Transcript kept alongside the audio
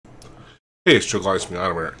Hey, it's Joe Gleis from the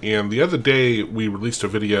AUTOHOTKEY. And the other day, we released a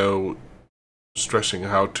video stressing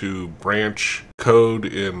how to branch code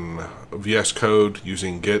in VScode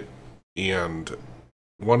using Git. And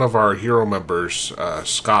one of our Hero members,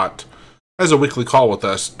 Scott, has a weekly call with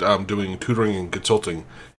us doing tutoring and consulting.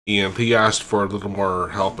 And he asked for a little more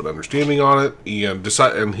help and understanding on it.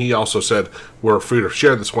 And he also said, we're free to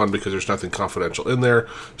share this one because there's nothing confidential in there.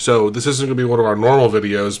 So this isn't going to be one of our normal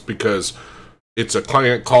videos because it's a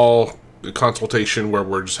client call a consultation where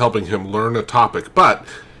we're just helping him learn a topic. But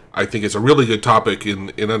I think it's a really good topic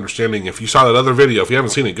in understanding. If you saw that other video, if you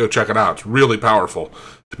haven't seen it, go check it out. It's really powerful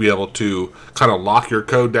to be able to kind of lock your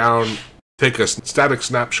code down, take a static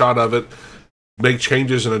snapshot of it, make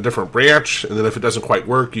changes in a different branch, and then if it doesn't quite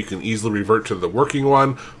work, you can easily revert to the working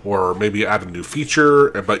one, or maybe add a new feature,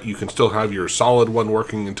 but you can still have your solid one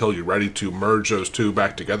working until you're ready to merge those two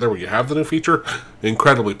back together where you have the new feature.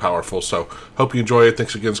 Incredibly powerful. So hope you enjoy it.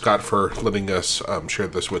 Thanks again, Scott, for letting us share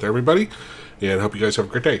this with everybody, and hope you guys have a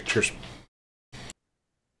great day. Cheers.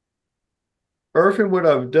 Irfan, what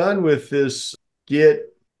I've done with this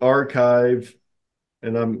Git archive,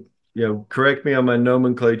 and correct me on my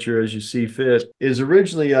nomenclature as you see fit, is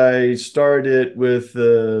originally I started with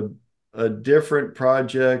a different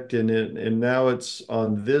project and now it's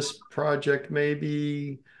on this project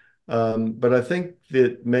maybe. But I think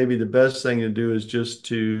that maybe the best thing to do is just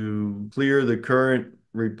to clear the current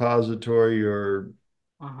repository or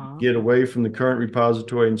Uh-huh. get away from the current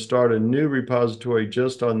repository and start a new repository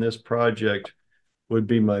just on this project would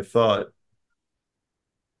be my thought.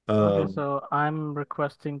 Okay, Um, so I'm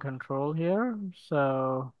requesting control here.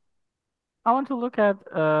 So I want to look at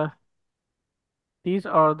these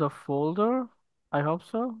are the folder. I hope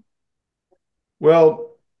so.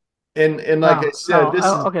 well, and like I No, said, no. this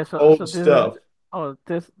is Okay, so old this is stuff.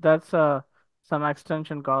 that's some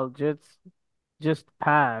extension called just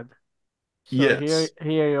pad. So Yes,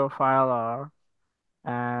 here your file are,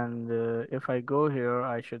 and if I go here,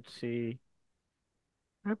 I should see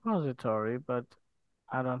repository, but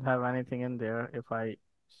I don't have anything in there. If I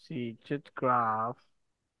see git graph.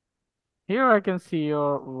 Here I can see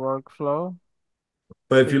your workflow.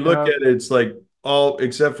 but So if you you look have, at it, it's like all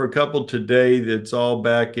except for a couple today. That's all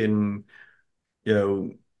back in you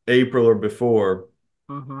know April or before.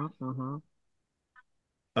 mm-hmm.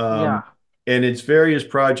 Um, Yeah. and it's various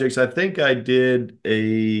projects. I think I did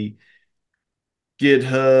a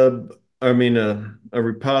GitHub. I mean a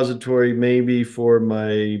repository maybe for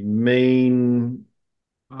my main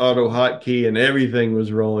auto Mm-hmm. hotkey, and everything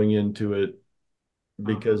was rolling into it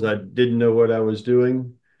because Mm-hmm. I didn't know what I was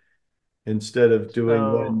doing instead of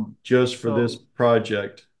doing So, one just for this so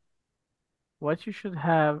project. what you should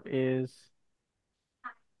have is,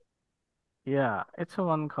 yeah, it's a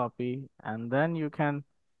one copy, and then you can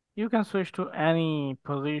switch to any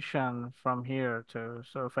position from here too.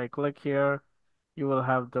 So if I click here, you will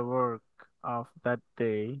have the work of that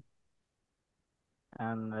day,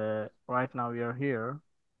 and right now we are here,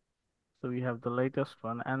 so we have the latest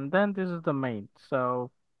one, and then this is the main.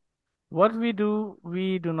 So what we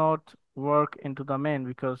do not work into the main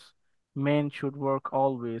because main should work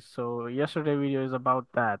always. So yesterday video is about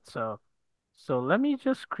that. So let me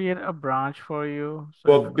just create a branch for you.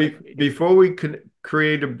 So Well, if before we can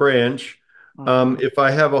create a branch, mm-hmm, if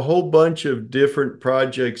I have a whole bunch of different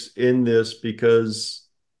projects in this because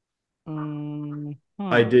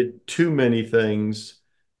I mm-hmm, did too many things,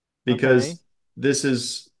 okay. because this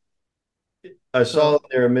is, I saw So it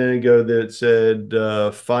there a minute ago that said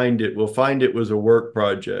find it. Well, find it was a work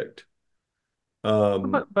project.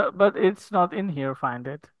 Um, but it's not in here, find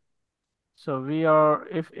it. So we are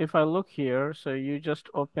if I look here, so you just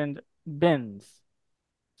opened bins.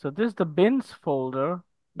 So this is the bins folder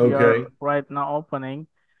we are okay, right now opening.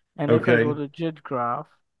 And if I go okay, to git graph,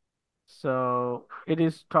 so it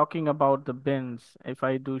is talking about the bins. If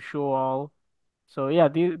I do show all, so yeah,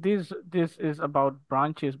 this is about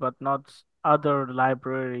branches, but not other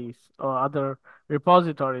libraries or other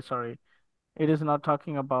repositories. Sorry, it is not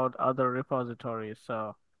talking about other repositories.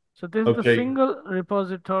 So this is the okay, single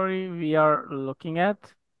repository we are looking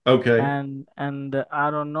at, okay, and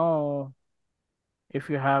I don't know if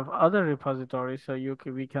you have other repositories, so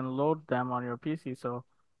we can load them on your PC. So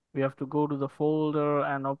we have to go to the folder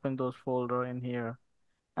and open those folder in here,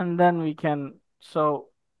 and then we can. So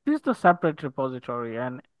this is the separate repository,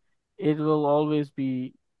 and it will always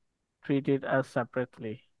be treated as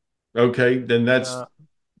separately. okay. Then that's, So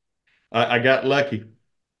I got lucky.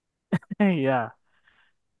 yeah.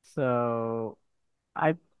 So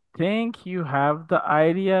I think you have the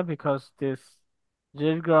idea because this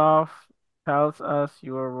git graph tells us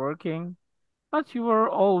you are working, but you are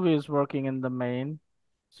always working in the main.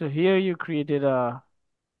 So here you created a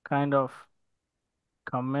kind of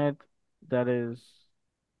commit that is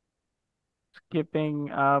skipping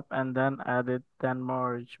up and then added, then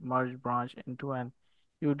merge branch into an,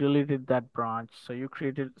 you deleted that branch. So you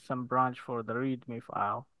created some branch for the README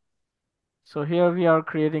file. So here we are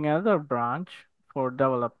creating another branch for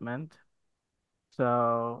development.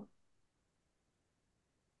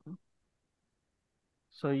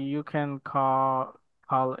 So you can call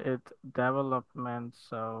it development.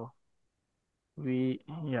 So we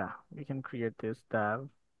can create this dev,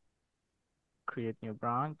 create new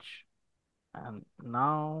branch, and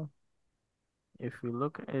now if we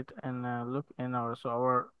look at it and look in our, so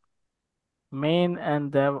our main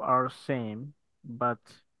and dev are same, but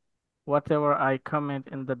whatever I comment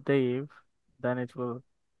in the div, then it will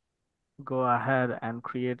go ahead and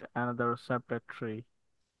create another separate tree.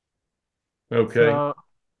 Okay.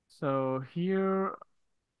 So here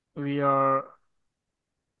we are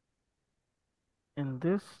in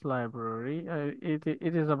this library. It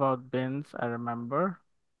is about bins, I remember.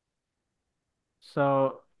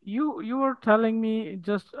 So you were telling me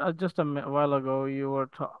just a while ago, you were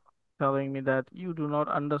telling me that you do not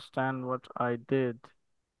understand what I did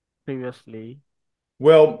previously.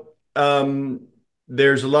 Well,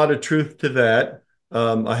 there's a lot of truth to that.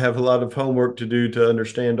 I have a lot of homework to do to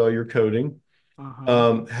understand all your coding. Mm-hmm.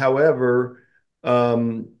 However,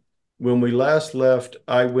 um, when we last left,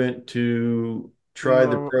 I went to We try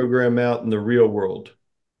the were program out in the real world.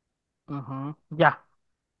 mm-hmm. Yeah.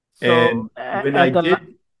 So And at the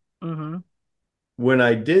mm-hmm. when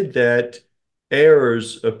I did that,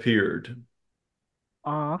 errors appeared.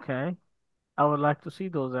 Oh, okay. I would like to see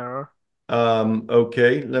those error.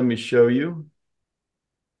 Okay, let me show you.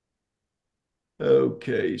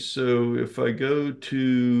 Okay, so if I go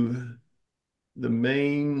to the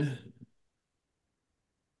main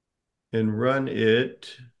and run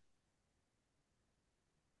it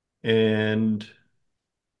and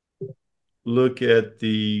look at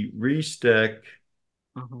the restack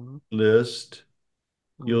Mm-hmm. list,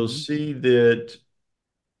 you'll Mm-hmm. see that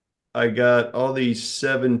I got all these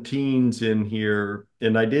 17s in here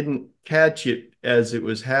and I didn't catch it as it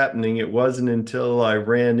was happening. It wasn't until I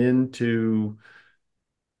ran into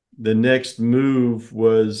the next move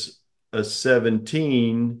was a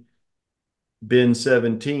 17, bin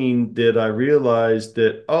 17, that I realized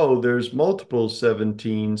that, oh, there's multiple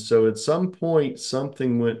 17s. So at some point,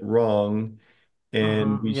 something went wrong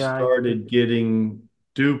and we Mm-hmm. Yeah, I did. started getting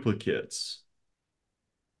duplicates.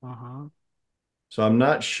 Mm-hmm. So I'm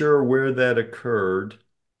not sure where that occurred,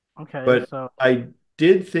 Okay, but so I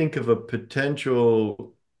did think of a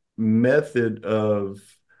potential method of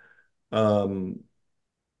um,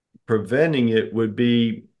 preventing it would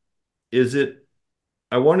be, is it,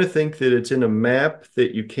 I want to think that it's in a map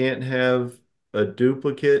that you can't have a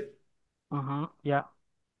duplicate, mm-hmm. Yeah.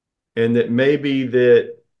 and that maybe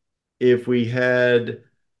that if we had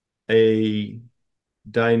a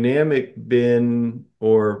dynamic bin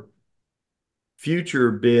or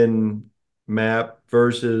future bin map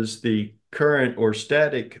versus the current or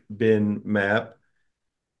static bin map,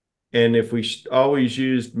 and if we always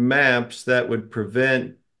used maps, that would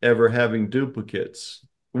prevent ever having duplicates.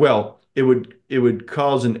 Well, it would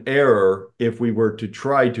cause an error if we were to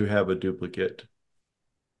try to have a duplicate.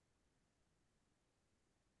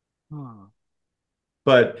 Hmm.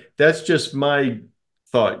 But that's just my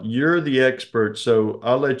thought. You're the expert, so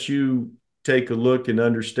I'll let you take a look and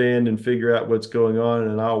understand and figure out what's going on,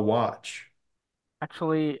 and I'll watch.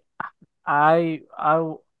 Actually, I I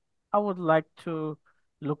w- I would like to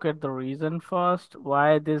look at the reason first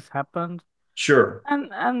why this happened, Sure.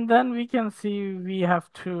 and then we can see we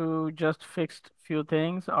have to just fix few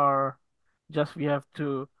things, or just we have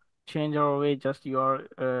to change our way. Just you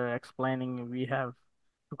are explaining we have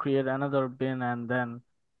to create another bin and then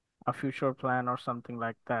a future plan or something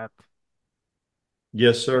like that.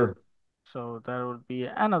 Yes, So sir. that would be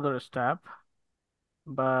another step,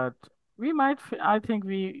 but I think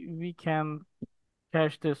we can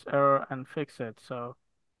catch this error and fix it. So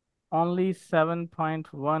only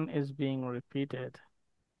 7.1 is being repeated.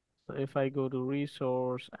 So if I go to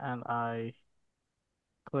resource and I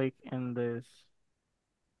click in this,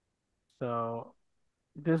 so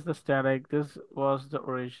this is the static, this was the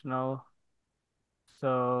original.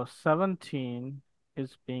 So 17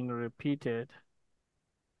 is being repeated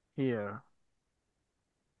here,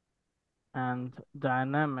 and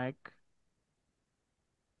dynamic.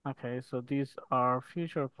 Okay, so these are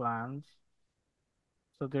future plans.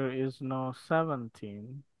 So there is no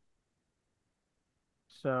 17.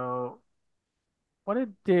 So what it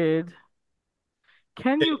did,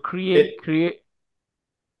 can you It, it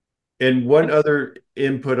And one It's other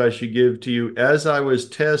input I should give to you, as I was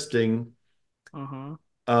testing, mm-hmm,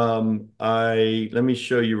 I let me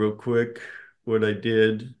show you real quick what I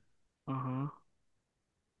did mm-hmm,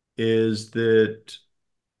 is that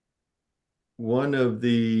one of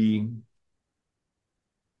the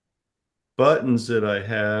buttons that I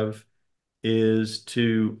have is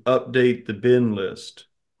to update the bin list.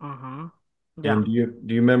 mm-hmm. Yeah. And do you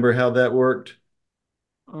remember how that worked?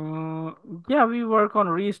 Yeah, we work on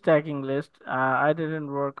restacking list. I didn't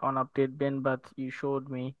work on update bin, but you showed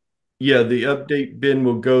me. Yeah, the update bin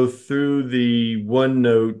will go through the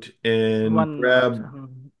OneNote and OneNote. grab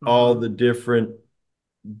all the different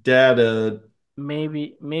data.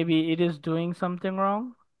 Maybe it is doing something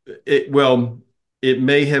wrong. Well, it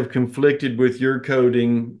may have conflicted with your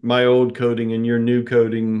coding, my old coding, and your new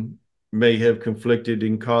coding may have conflicted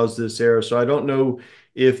and caused this error. So I don't know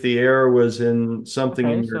if the error was in something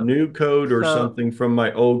Okay, in your new code or so something from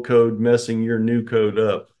my old code messing your new code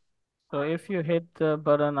up. so if you hit the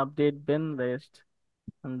button update bin list,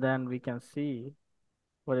 and then we can see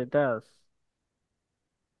what it does.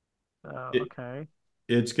 It, Okay,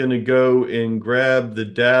 it's going to go and grab the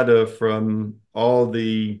data from all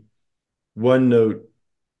the OneNote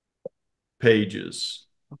pages.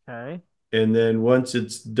 okay, And then once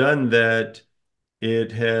it's done that,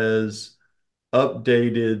 it has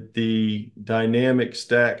updated the dynamic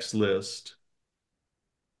stacks list.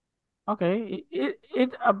 okay.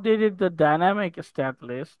 It updated the dynamic stat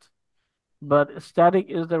list, but static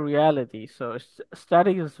is the reality. So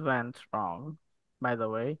static is went wrong, by the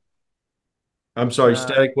way. I'm sorry, Uh,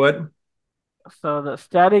 static what? so the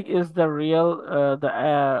static is the real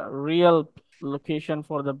location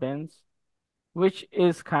for the bins, which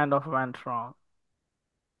is kind of went wrong.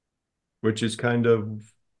 Which is kind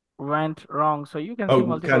of, Went wrong. So you can see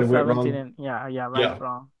oh, kind multiple of went 17 wrong. in, yeah, went Yeah.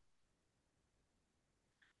 wrong.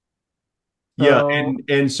 Yeah. So,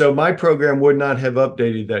 And so my program would not have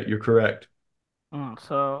updated that. You're correct.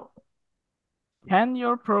 so can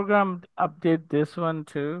your program update this one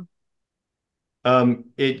too?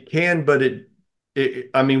 It can, but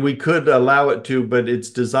I mean, we could allow it to, but it's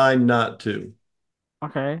designed not to.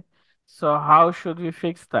 Okay. So how should we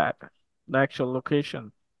fix that? The actual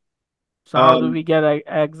location. So how do Um, we get a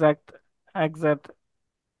exact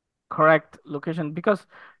correct location? Because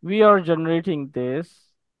we are generating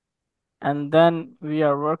this and then we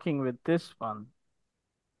are working with this one.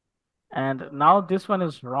 And now this one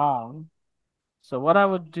is wrong. So what I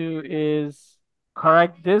would do is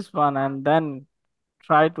correct this one and then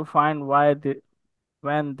try to find why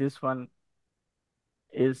when this one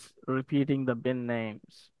is repeating the bin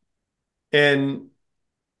names. and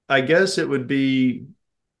I guess it would be,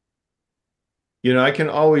 I can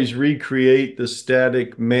always recreate the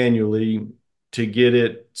static manually to get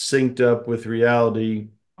it synced up with reality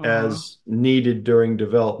Mm-hmm. as needed during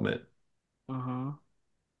development. Mm-hmm.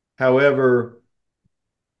 However,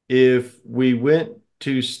 if we went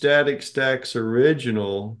to Static Stacks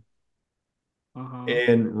Original Mm-hmm.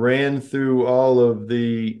 and ran through all of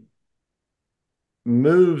the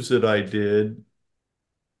moves that I did,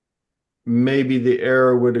 maybe the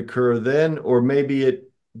error would occur then, or maybe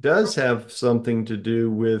it does have something to do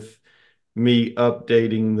with me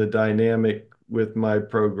updating the dynamic with my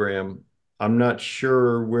program. I'm not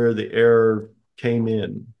sure where the error came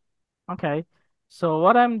in. Okay. So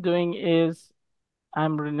what I'm doing is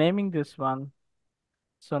I'm renaming this one.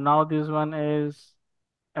 So now this one is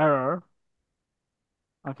error.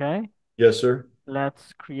 Okay. Yes, sir.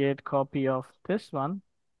 Let's create copy of this one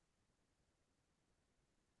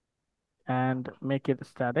and make it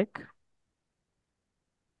static.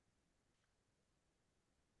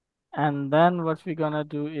 And then what we're gonna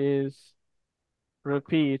do is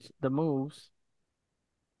repeat the moves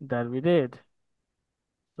that we did.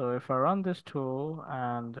 So if I run this tool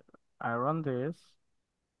and I run this,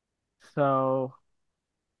 so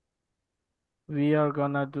we are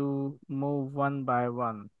gonna do move one by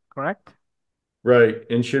one, correct? Right.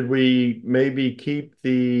 And should we maybe keep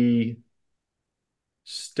the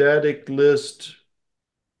static list?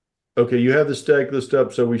 Okay, you have the static list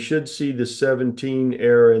up, so we should see the 17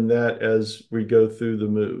 error in that as we go through the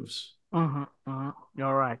moves. Mm-hmm, mm-hmm.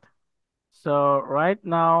 You're right. So right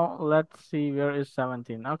now, let's see where is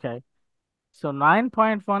 17. Okay. So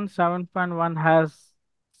 9.1, 7.1 has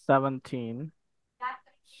 17.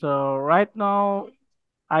 So right now,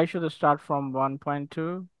 I should start from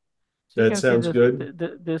 1.2. So you That can see sounds good.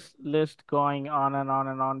 this list going on and on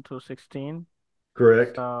and on to 16.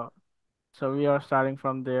 Correct. So so we are starting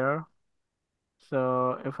from there.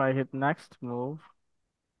 So if I hit next move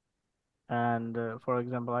and for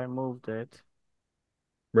example I moved it,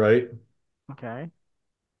 Right. okay.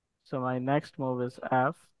 So my next move is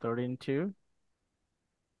F13 2.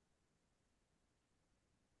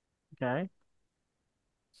 Okay.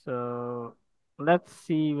 So let's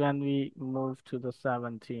see when we move to the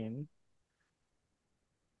 17.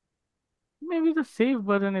 Maybe the save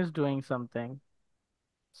button is doing something.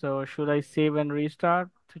 So should I save and restart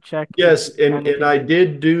to check if Yes, and anything? I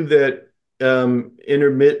did do that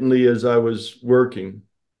intermittently as I was working.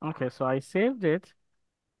 Okay, so I saved it.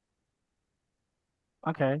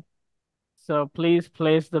 Okay. So please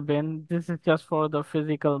place the bin. This is just for the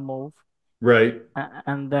physical move. Right.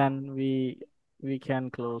 And then we can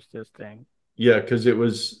close this thing. Yeah, because it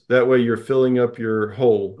was that way you're filling up your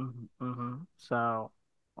hole. So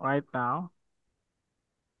right now,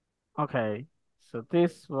 okay. So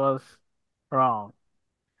this was wrong.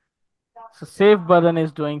 So save button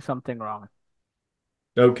is doing something wrong.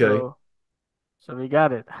 Okay. So we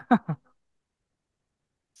got it.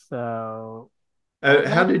 So How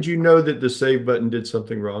next, did you know that the save button did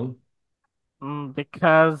something wrong?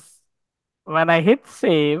 because when I hit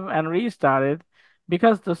save and restart it,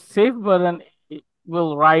 because the save button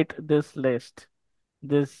will write this list,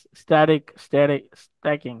 this static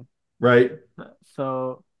stacking. Right.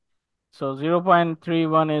 So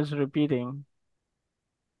 0.31 is repeating.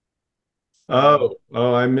 So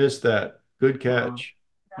Oh, I missed that. Good mhm, catch.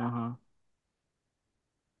 mhm.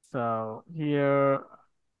 So here,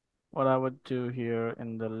 what I would do here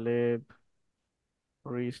in the lib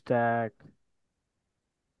restack,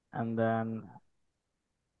 and then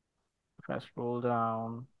if I scroll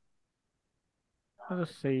down, there's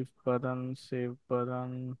a save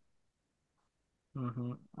button.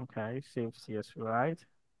 Okay, save CSV right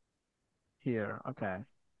here. Okay.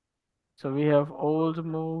 So we have old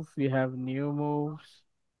move, we have new moves.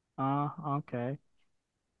 Okay.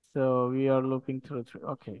 So we are looking through.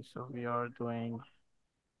 Okay, so we are doing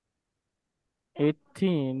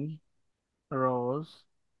 18 rows,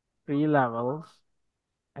 3 levels,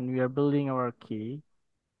 and we are building our key.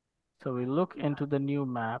 So we look into the new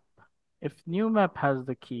map. If new map has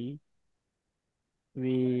the key,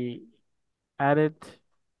 we add it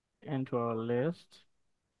into our list.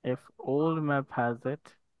 If old map has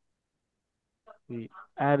it, we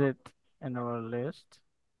add it in our list.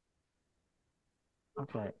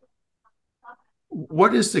 Okay.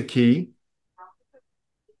 What is the key?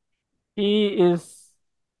 Key is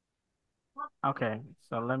okay.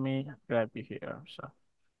 So let me grab you here.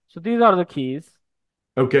 So these are the keys.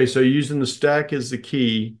 Okay, so using the stack as the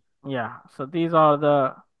key, Yeah. So these are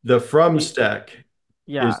the from the stack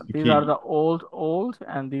yeah, is the these are key. the old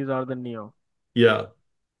and these are the new. Yeah.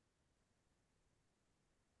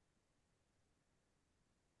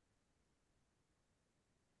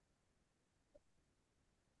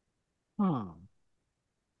 Hmm.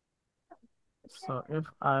 So if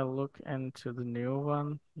I look into the new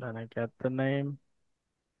one, then I get the name,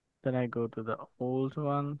 then I go to the old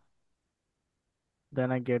one,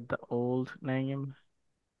 then I get the old name,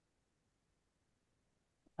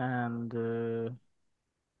 and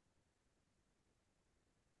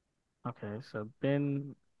okay, so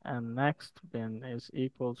bin and next bin is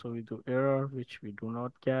equal, so we do error, which we do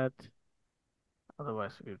not get.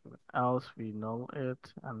 Otherwise, we do else, we null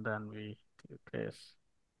it, and then we do this.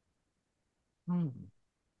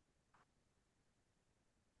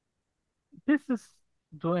 This is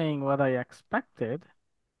doing what I expected,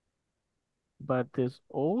 but this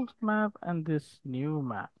old map and this new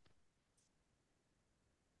map.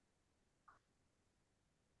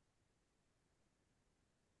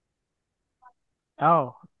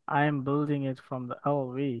 Oh, I'm building it from the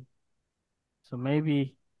LV. So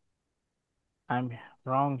maybe I'm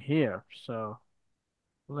wrong here. So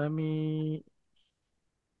let me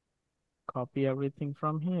copy everything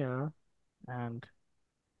from here and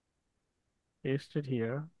paste it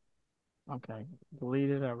here. Okay,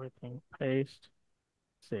 deleted everything, paste,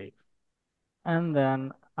 save. And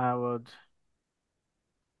then I would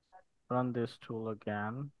run this tool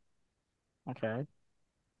again. Okay,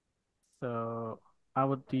 so I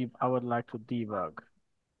would like to debug.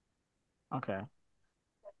 Okay,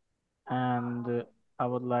 and I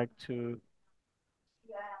would like to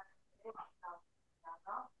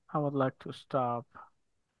I would like to stop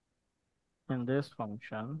in this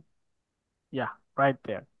function. Yeah, right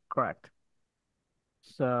there, correct.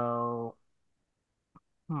 So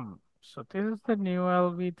so this is the new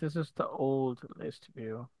LV, this is the old list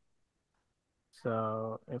view.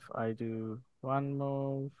 So if I do one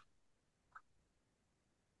move,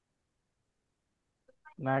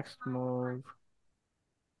 next move,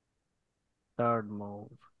 third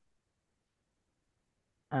move,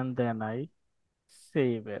 and then I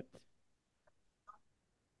save it.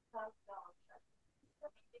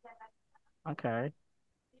 Okay.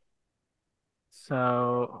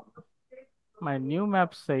 So my new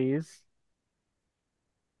map says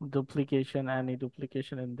duplication, any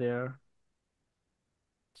duplication in there.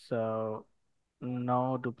 So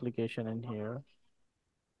no duplication in here.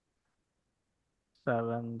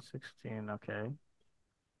 716, okay.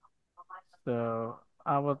 So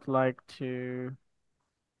I would like to,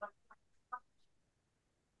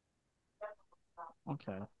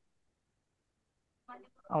 okay.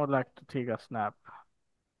 I would like to take a snap.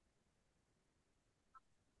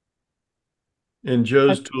 And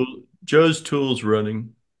I, Joe's tool's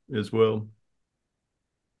running as well.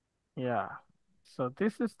 yeah. So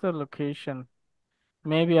this is the location.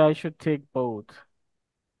 Maybe I should take both.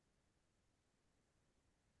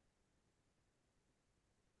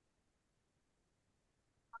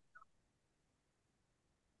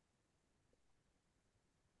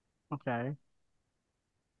 Okay.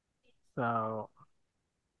 So,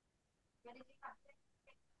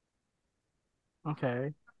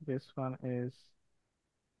 okay. This one is,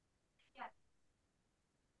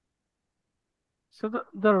 so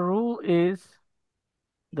the rule is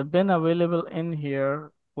the bin available in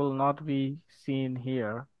here will not be seen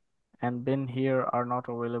here, and bin here are not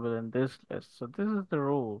available in this list. So this is the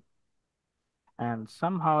rule. And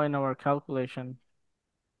somehow in our calculation,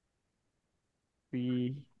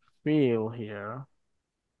 we fail here.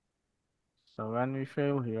 So when we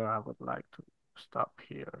fail here, I would like to stop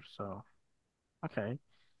here. So, okay.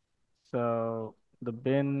 So the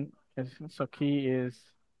bin is, so key is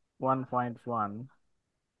 1.1,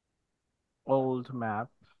 old map,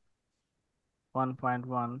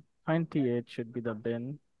 1.1, 28 should be the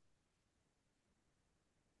bin,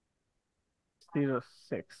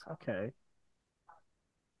 06, okay.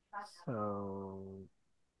 So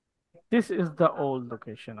this is the old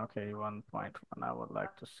location, okay, 1.1, I would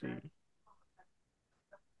like to see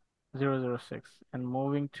 006 and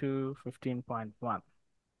moving to 15.1.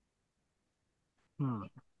 Hmm.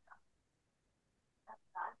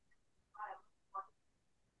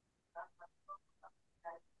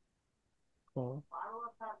 Cool.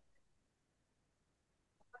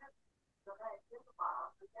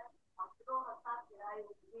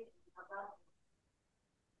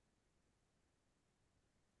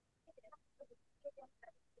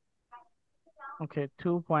 Okay,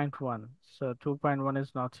 2.1. So 2.1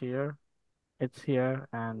 is not here. It's here,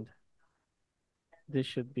 and this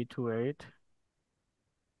should be 28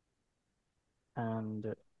 and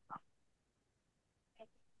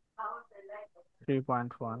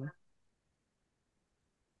 3.1.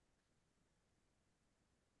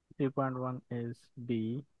 3.1 is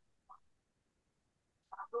B.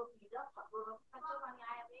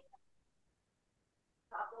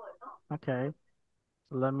 Okay,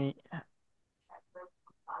 so let me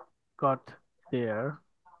got there.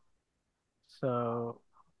 So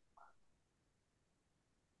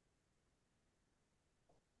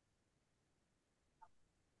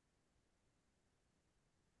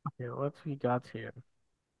okay, what we got here?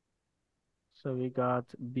 So we got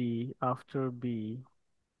B after B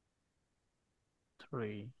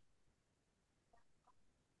 3.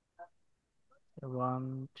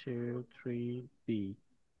 1, 2, 3, B.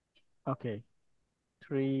 Okay,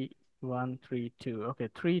 3, 1, 3, 2. Okay,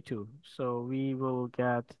 3, 2. So we will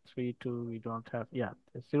get 3, 2. We don't have, yeah,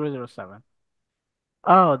 007.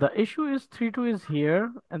 Oh, the issue is 3, 2 is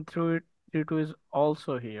here and 3, 2 is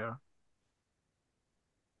also here.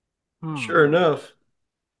 Sure Hmm. enough.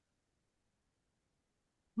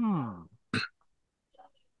 Hmm.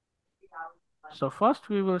 So first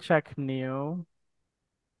we will check new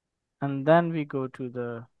and then we go to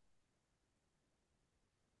the,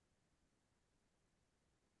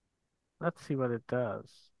 let's see what it does.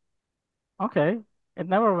 Okay, it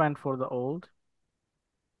never went for the old.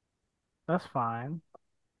 That's fine.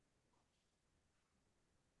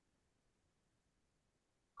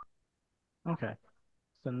 Okay,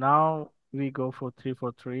 so now we go for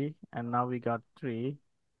 343 and now we got 3.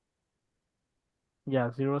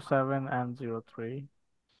 Yeah, 07 and 03.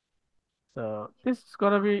 So this is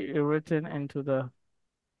gonna be written into the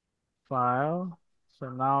file. So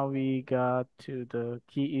now we got to the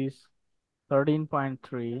key is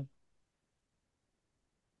 13.3.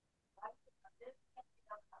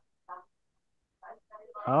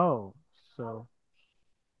 Oh, so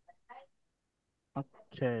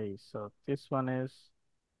okay, so this one is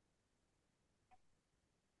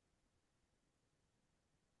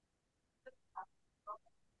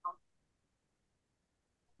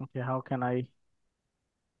okay. How can I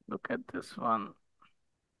look at this one?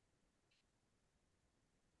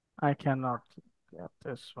 I cannot get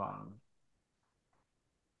this one.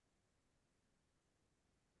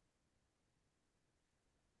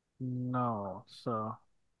 No. So,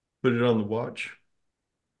 Put it on the watch.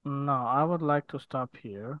 no, I would like to stop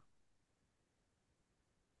here.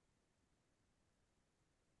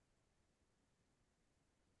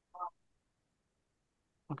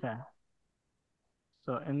 Okay.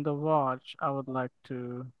 So in the watch, I would like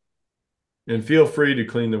to, And feel free to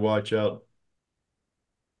clean the watch out.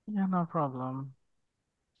 yeah, no problem.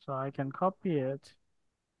 So I can copy it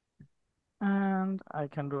and I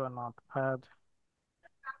can do a notepad.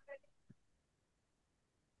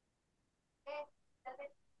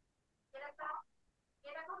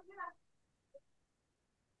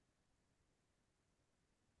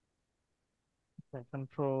 Okay,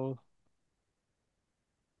 control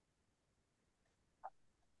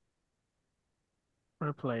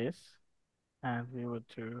replace, and we would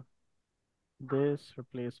do this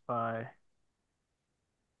replaced by,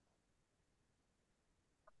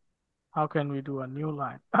 how can we do a new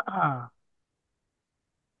line? Uh,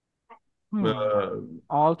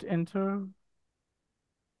 Alt enter,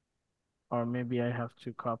 or maybe I have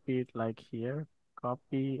to copy it like here,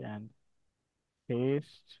 copy and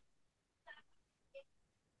paste.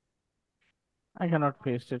 I cannot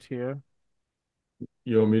paste it here.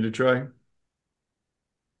 you want me to try?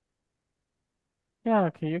 Yeah,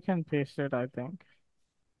 okay, you can paste it, I think.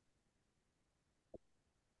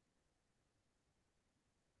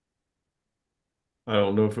 I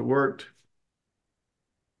don't know if it worked.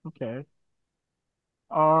 Okay.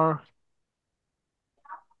 Or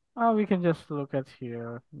we can just look at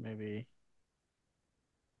here, maybe.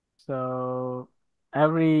 So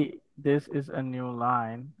this is a new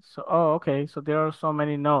line. So, oh, okay. So there are so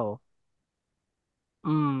many no.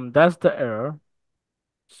 That's the error.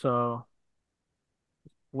 So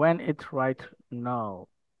when it write no,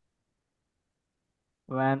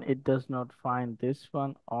 when it does not find this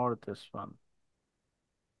one or this one,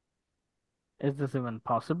 is this even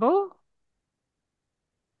possible?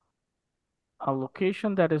 A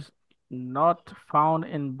location that is not found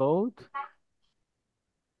in both?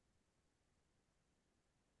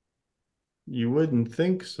 You wouldn't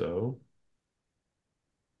think so.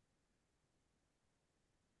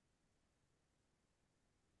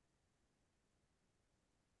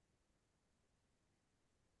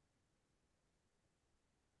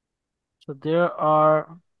 So there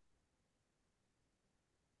are,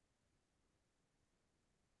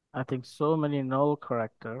 I think, so many null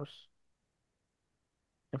characters.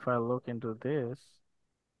 If I look into this,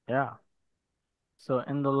 yeah. So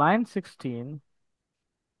in the line 16,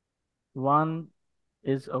 1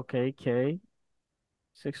 is okay, K,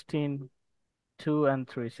 16, 2 and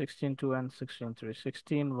 3, 16, 2 and 16, 3,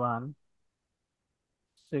 16, 1,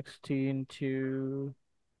 16, 2,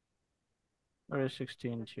 where is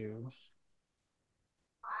 16, 2?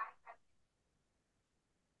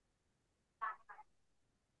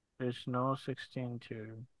 There's no 16,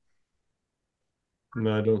 2.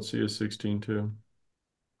 No, I don't see a 16 too.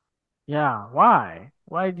 Yeah, why?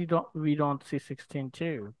 Why we don't see 16,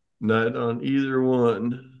 2? Not on either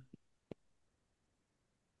one.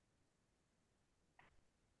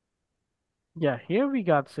 Yeah, here we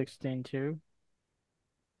got 16, 2.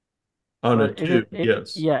 On a But two,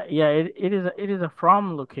 yes. it is a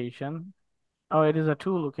from location. Oh, it is a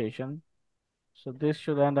to location. So this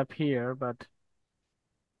should end up here, but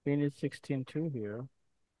we need 16, 2 here.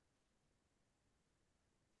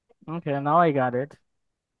 Okay, now I got it.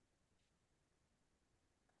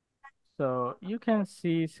 So you can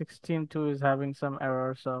see 16.2 is having some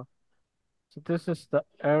error. So this is the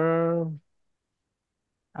error,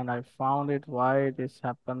 and I found it why it is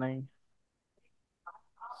happening.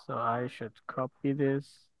 So I should copy this,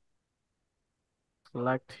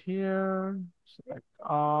 select here, select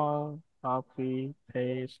all, copy,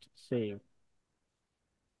 paste, save.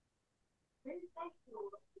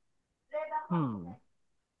 Hmm.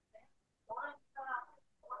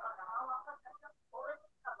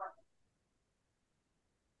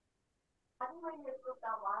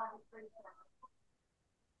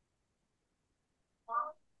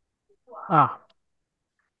 Ah,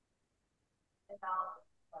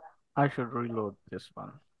 I should reload this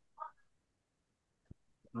one.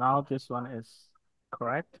 Now this one is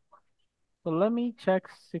correct. So let me check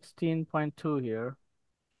 16.2 here.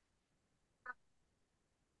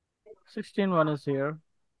 16.1 is here.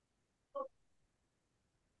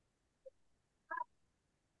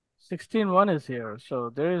 16.1 is here. So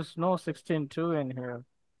there is no 16.2 in here.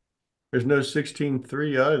 There's no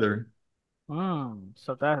 16.3 either.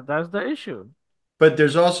 So that's the issue. But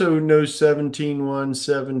there's also no 17.1,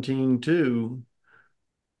 17.2.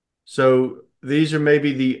 So these are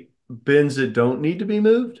maybe the bins that don't need to be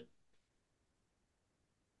moved.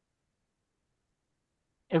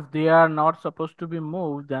 If they are not supposed to be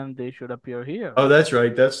moved, then they should appear here. Oh, that's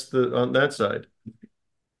right. That's the on that side.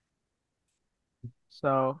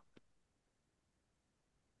 So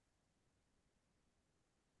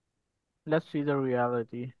let's see the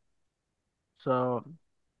reality. So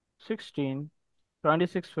 16,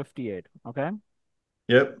 2658, okay?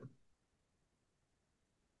 Yep.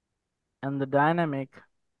 And the dynamic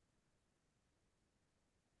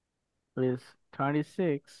is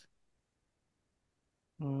 26.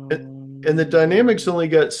 And the dynamics Mm. only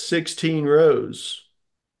got 16 rows.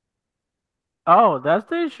 Oh, that's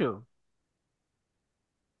the issue.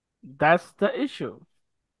 That's the issue.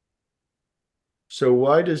 So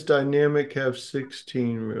why does dynamic have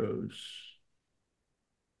 16 rows?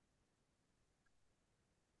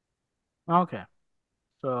 Okay,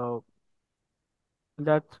 so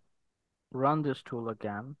let's run this tool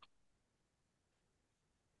again.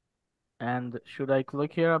 And should I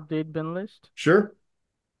click here, update bin list? Sure.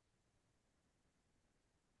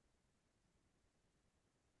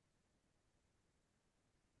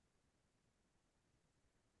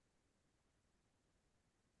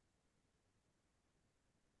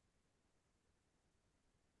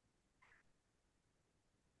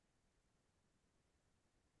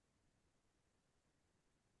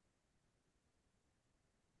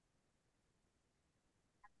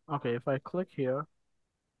 Okay, if I click here,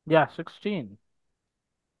 yeah, 16.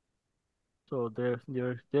 So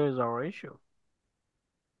there's our issue.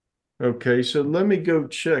 Okay, so let me go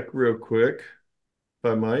check real quick, if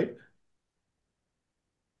I might.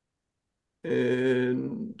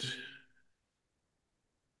 And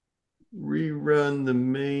rerun the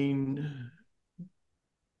main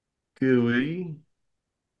GUI.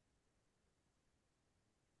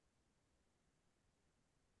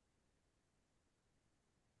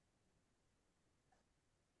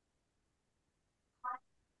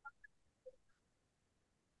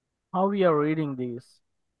 How we are reading these?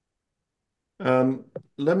 Um,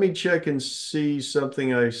 Let me check and see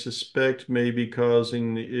something I suspect may be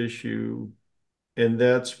causing the issue, and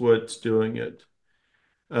that's what's doing it.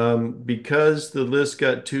 Because the list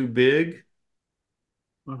got too big,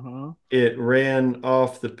 Mm-hmm. it ran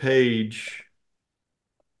off the page.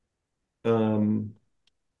 Um,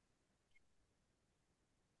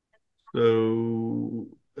 so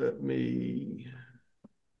let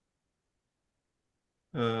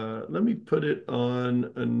me put it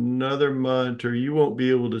on another monitor. You won't be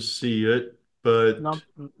able to see it, but No,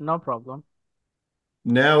 no problem.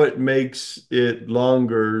 now it makes it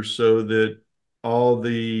longer so that all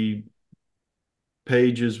the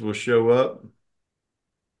pages will show up.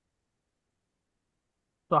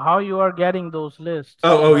 So how you are getting those lists,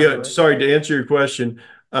 Oh, by the yeah. way? Sorry to answer your question.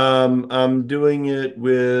 I'm doing it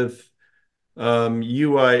with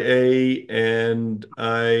UIA, and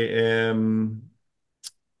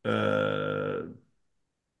uh,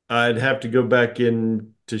 I'd have to go back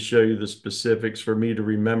in to show you the specifics for me to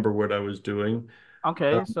remember what I was doing.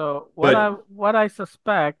 Okay, so But what I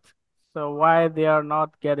suspect, so why they are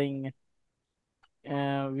not getting,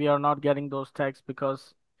 we are not getting those texts,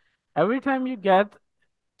 because every time you get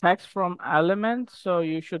text from element, so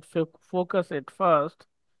you should focus it first.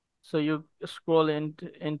 So you scroll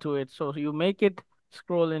into it. So you make it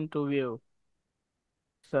scroll into view.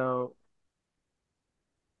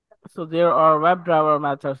 So there are WebDriver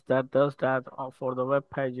methods that does that for the web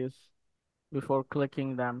pages before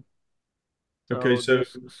clicking them. okay, So so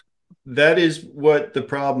that is what the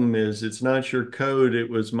problem is. It's not your code, it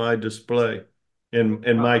was my display and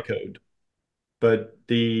uh, my code. But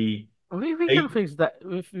the we can eight, fix that.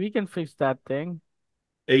 We can fix that thing.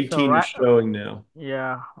 So 18 is showing now.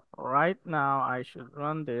 yeah, right now I should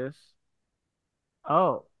run this.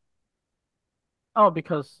 Oh,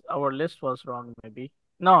 because our list was wrong, maybe.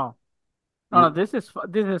 No, no, this is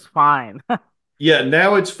fine. Yeah,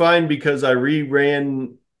 now it's fine because I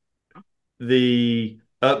reran the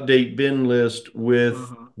update bin list with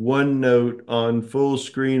hmm OneNote on full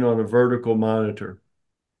screen on a vertical monitor.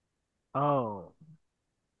 Oh,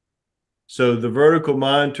 So the vertical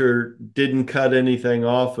monitor didn't cut anything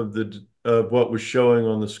off of what was showing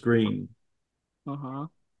on the screen. uh-huh.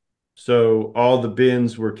 So all the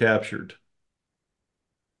bins were captured.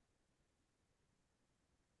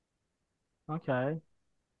 Okay.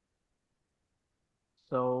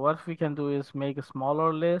 So what we can do is make a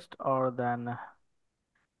smaller list, or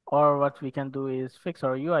what we can do is fix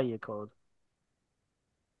our UIA code.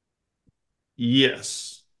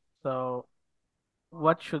 Yes. So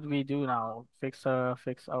what should we do now? Fix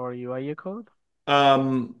our UIA code?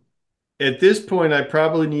 Um, at this point, I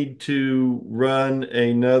probably need to run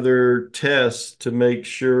another test to make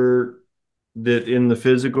sure that in the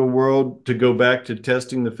physical world to go back to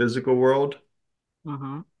testing the physical world.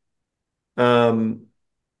 Mm-hmm. Um,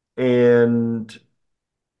 and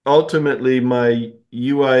ultimately my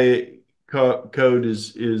UI code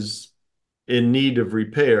is in need of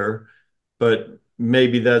repair, but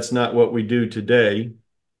maybe that's not what we do today.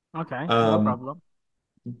 Okay, no Um, problem.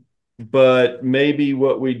 but maybe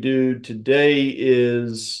what we do today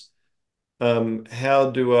is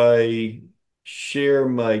how do I share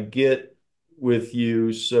my Git with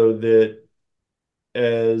you so that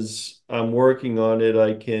as I'm working on it,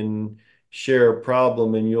 I can share a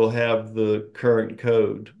problem and you'll have the current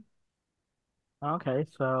code. Okay,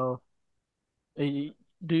 so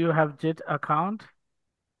do you have Git account?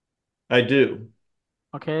 I do.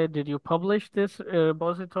 Okay, did you publish this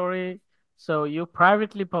repository? So you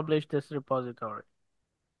privately publish this repository.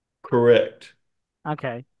 Correct.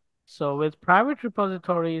 Okay, so with private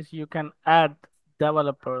repositories, you can add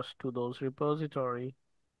developers to those repository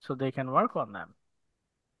so they can work on them.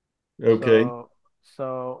 Okay.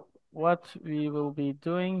 So what we will be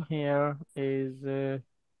doing here is,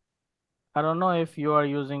 I don't know if you are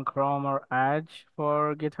using Chrome or Edge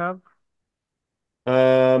for GitHub.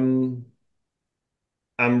 Um,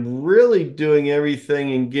 I'm really doing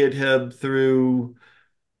everything in GitHub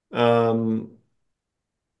um,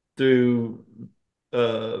 through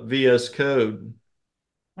VS Code.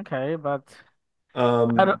 Okay, but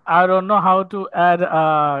Um, I don't know how to add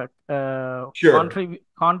a sure.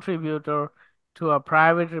 contributor to a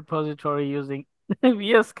private repository using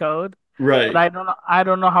VS Code, but Right. I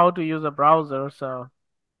don't know how to use a browser.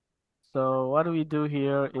 So what we do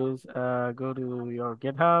here is go to your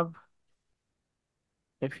GitHub.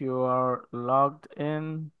 If you are logged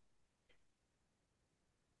in,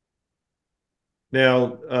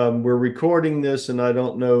 Now, we're recording this and I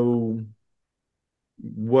don't know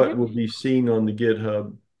what will you be seen on the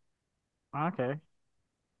GitHub. okay.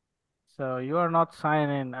 So you are not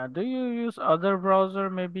signed in. Do you use other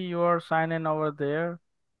browser? Maybe you are signed in over there.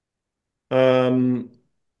 Um,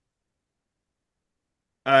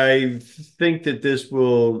 I think that this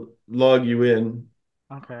will log you in.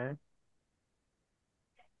 Okay.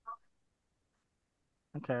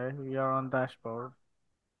 Okay, we are on dashboard.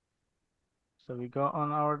 So we go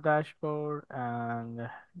on our dashboard and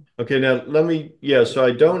Okay, now yeah, this so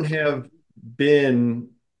I don't button. have bin,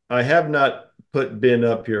 I have not put bin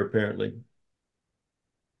up here apparently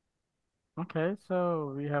Okay,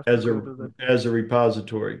 so we have to as go a to the. as a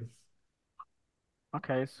repository.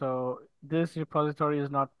 Okay, so this repository is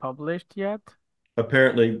not published yet.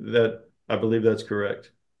 Apparently that I believe that's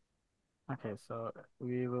correct. Okay, so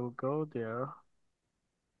we will go there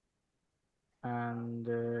and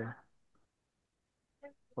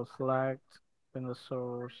we'll select in the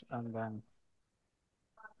source and then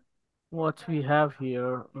what we have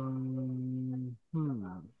here.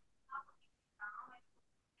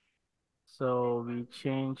 So we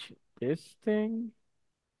change this thing.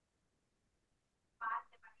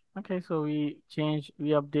 Okay, so we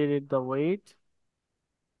updated the weight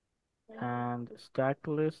and stack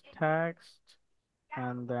list text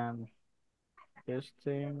and then this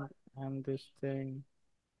thing and this thing.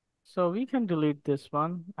 So we can delete this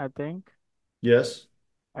one, I think. Yes,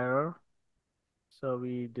 Error. So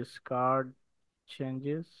we discard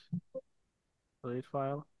changes, delete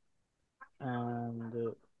file, and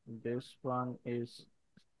this one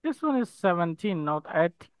is 17, not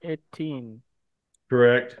at 18.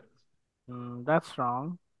 correct, That's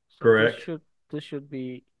wrong. So correct. this should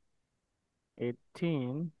be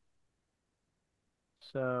 18.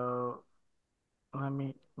 So let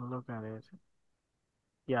me look at it.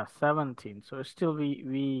 Yeah, 17. So still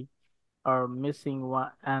we are missing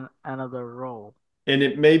one and another row. And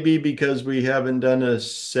it may be because we haven't done a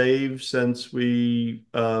save since we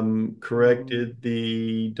Mm, corrected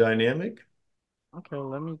the dynamic. okay,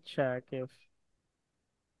 let me check if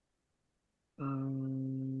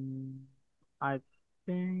mm, I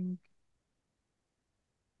think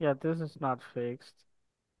yeah, this is not fixed.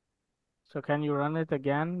 So can you run it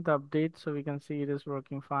again, the update, so we can see it is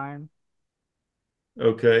working fine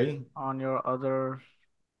Okay, on your other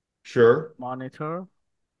sure. monitor?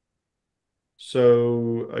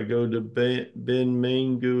 So I go to bin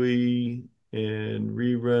main GUI and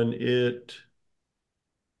rerun it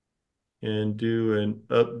and do an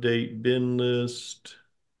update bin list.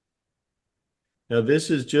 Now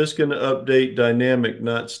this is just going to update dynamic,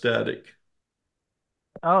 not static.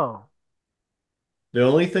 Oh, The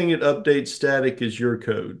only thing it updates static is your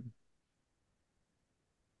code.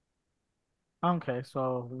 okay,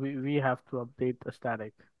 so we have to update the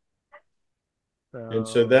static. And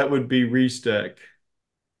so So that would be restack.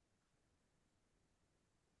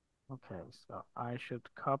 Okay, so I should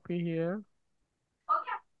copy here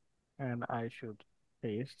and I should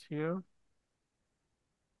paste here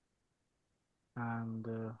and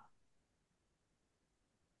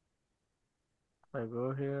I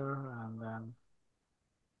go here and then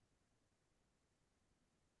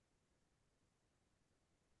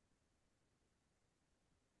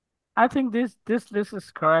I think this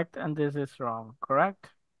is correct and this is wrong, correct?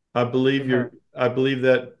 Because I believe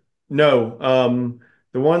that, no,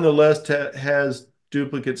 the one on the left has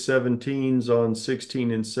duplicate 17s on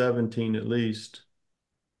 16 and 17 at least.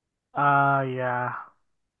 yeah.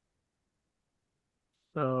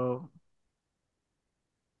 So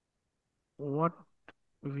what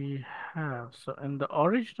we have, so in the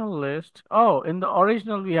original list, oh, in the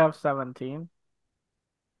original we have 17.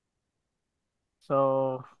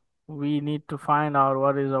 So we need to find out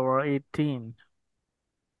what is our 18.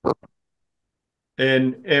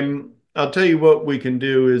 And I'll tell you what we can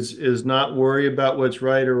do is not worry about what's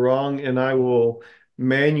right or wrong, and I will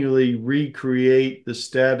manually recreate the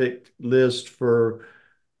static list for,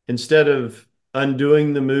 instead of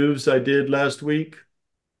undoing the moves I did last week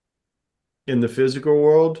in the physical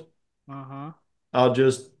world, Uh-huh. I'll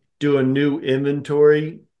just do a new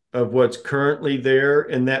inventory of what's currently there,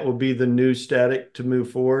 and that will be the new static to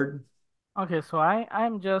move forward. Okay, so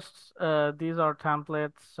I'm just these are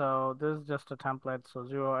templates, so this is just a template, so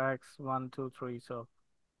 0x 1 2 3, so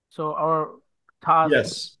our task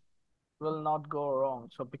Yes, will not go wrong.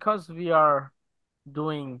 So because we are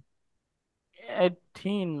doing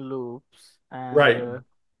 18 loops right.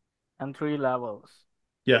 and 3 levels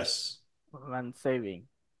Yes. when saving.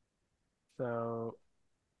 So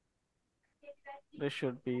this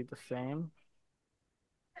should be the same.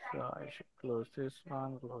 So I should close this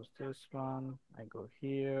one, close this one. I go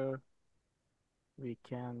here. We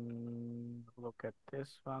can look at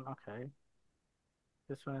this one. Okay,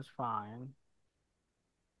 this one is fine.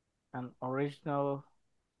 And original.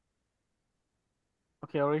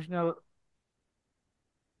 Okay, original.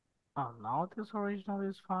 Oh, now this original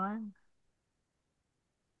is fine.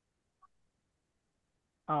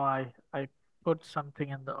 Oh, I put something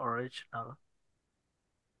in the original.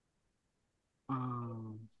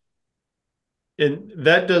 Hmm. And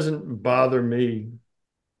that doesn't bother me.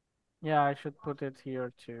 Yeah, I should put it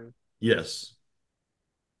here too. Yes.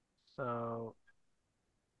 So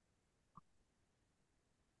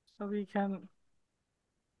so we can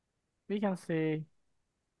say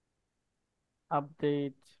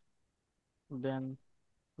update bin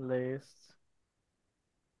lists.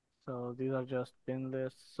 So these are just bin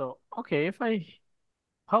lists. So okay, if I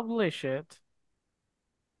publish it,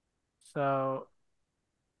 so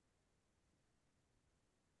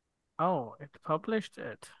oh, it published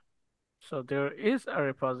it. So there is a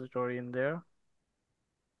repository in there.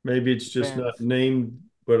 Maybe it's just not Bins. named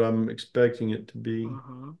what I'm expecting it to be.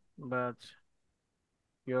 But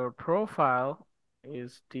your profile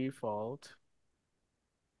is default.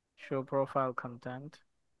 Show profile content.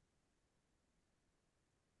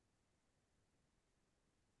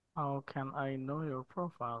 How can I know your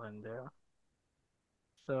profile in there?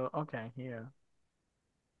 So okay, here.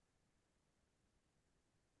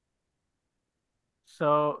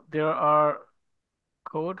 So there are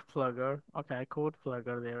code plugger. Okay, code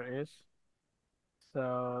plugger there is.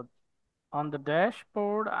 So on the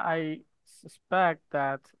dashboard, I suspect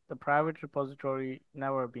that the private repository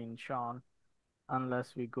never been shown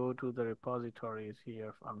unless we go to the repositories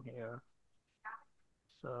here from here.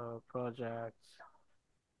 So projects.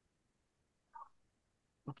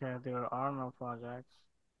 Okay, there are no projects.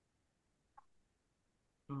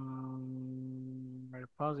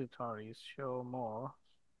 Repositories show more.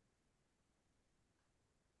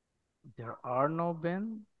 There are no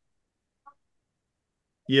bin.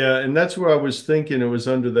 Yeah, and that's where I was thinking it was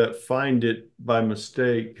under that find it by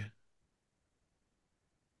mistake.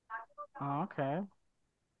 Oh, okay.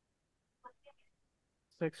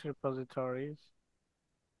 6 repositories.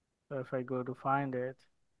 So if I go to find it,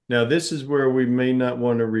 Now, this is where we may not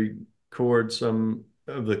want to record some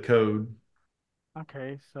of the code.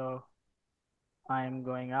 okay, so I'm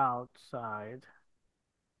going outside.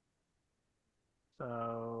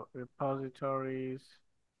 So repositories,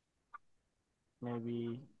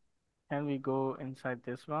 maybe can we go inside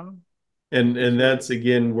this one? And This way? that's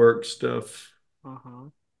again work stuff. Mm-hmm.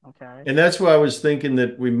 Okay. And that's why I was thinking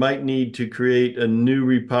that we might need to create a new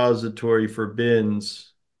repository for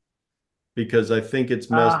bins because I think it's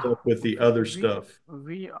messed up with the other We stuff.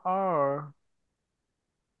 we are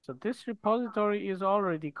so this repository is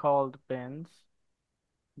already called bins,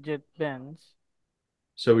 git bins.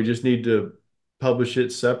 So we just need to publish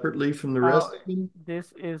it separately from the rest Oh, of them.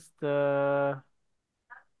 this is the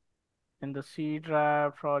in the C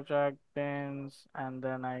drive project bins, and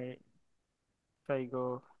then if I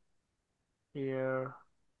go here,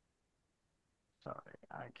 sorry,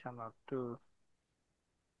 I cannot do.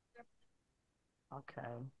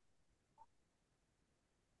 Okay.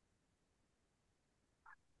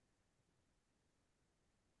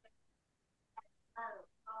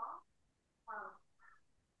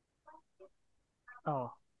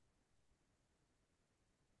 Oh,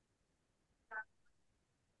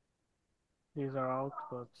 these are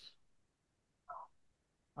outputs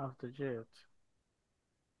of the JIT.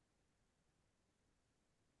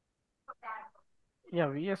 Yeah,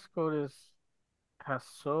 VS Code has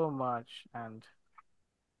so much,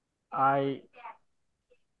 I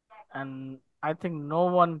I think no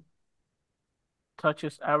one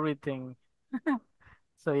touches everything.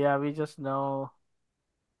 So yeah, we just know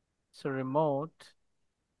it's a remote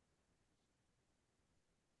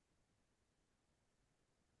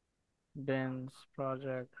bins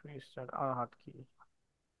project restart AUTOHOTKEY,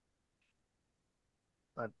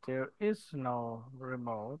 but there is no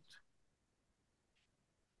remote.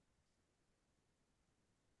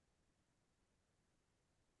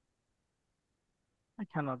 I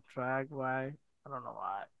cannot drag. Why? I don't know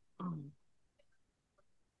why.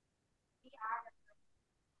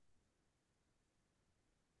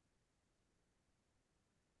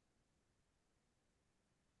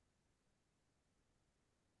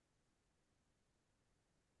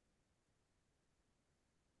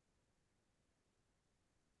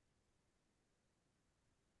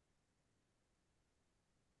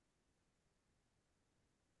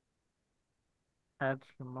 Add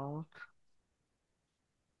remote.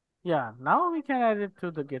 Yeah, now we can add it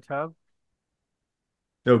to the GitHub.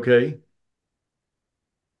 Okay.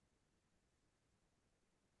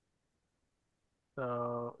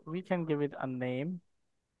 So we can give it a name.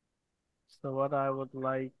 So what I would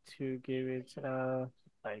like to give it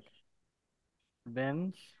like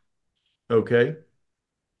bins. Okay.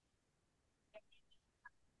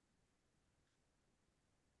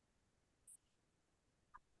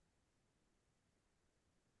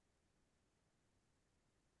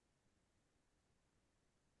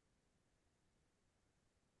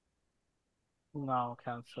 Now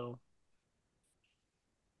cancel.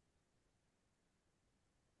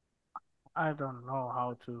 I don't know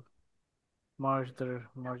how to merge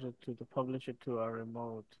it to the publish it to a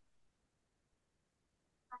remote.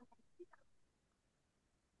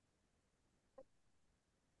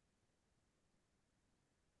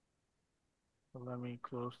 So let me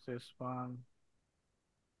close this one,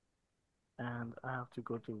 and I have to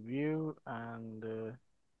go to view and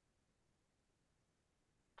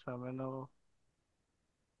terminal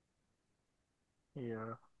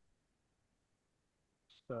here.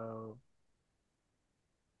 So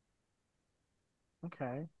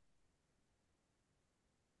okay,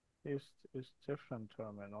 this is different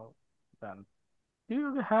terminal then. Do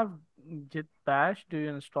you have Git Bash? Do you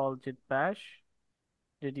install Git Bash?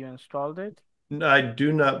 Did you install it? I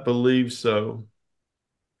do not believe so.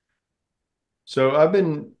 So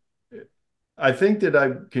I think that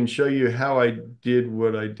I can show you how I did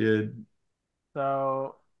what I did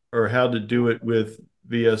So or how to do it with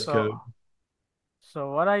VS so Code.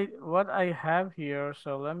 so what I have here,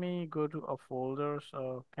 so let me go to a folder.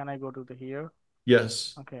 So can I go to the here?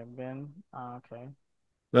 Yes. Okay, bin. Okay.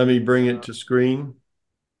 Let me bring it So to screen.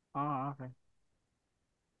 okay.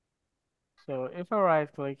 So if I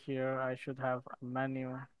right click here, I should have a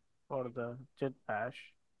menu for the Git Bash.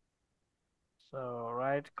 So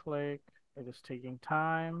right click, it is taking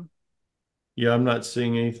time. Yeah, I'm not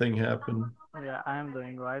seeing anything happen. Yeah, I am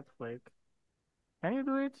doing right click. Can you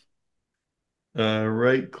do it?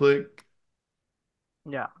 Right click.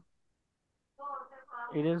 Yeah,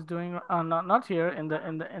 it is doing not here in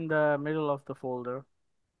the middle of the folder.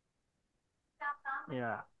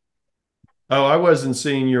 Yeah. Oh, I wasn't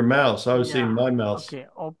seeing your mouse. I was seeing Yeah. my mouse. Okay,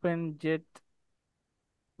 open Git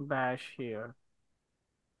Bash here.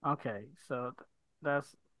 Okay, so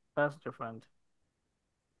that's that's different.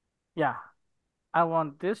 Yeah, I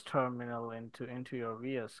want this terminal into your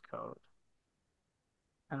VS Code.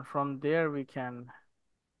 And from there we can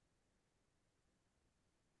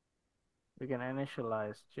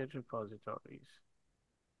initialize Git repositories.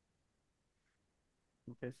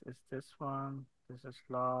 This is this one, this is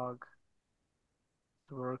log,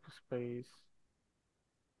 workspace,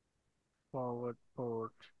 forward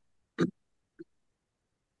port.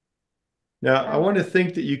 Now, I And want to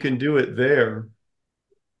think that you can do it there.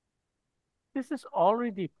 this is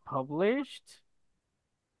already published,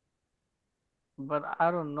 but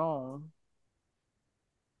I don't know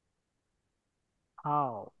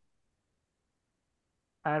how.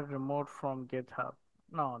 Add remote from GitHub.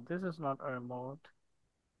 No, this is not a remote.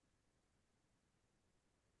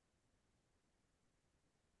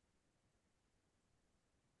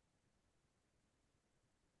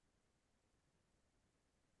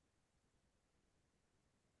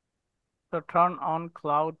 So turn on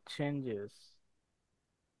cloud changes.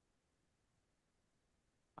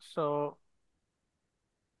 So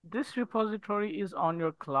this repository is on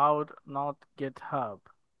your cloud, not GitHub.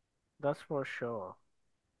 That's for sure.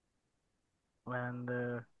 And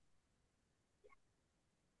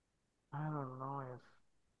I don't know if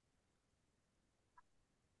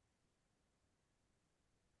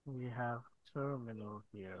we have terminal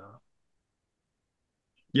here.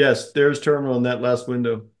 Yes, there's terminal in that last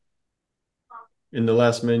window, in the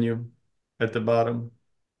last menu at the bottom.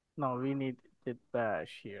 No, we need git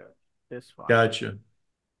bash here. This one. Gotcha.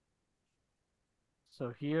 So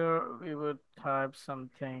here we would type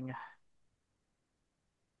something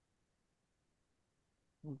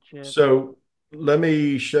git. So let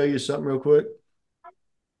me show you something real quick.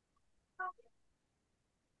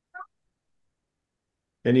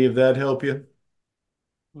 Any of that help you?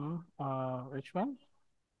 Which one?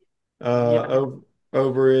 Uh, Yeah. over,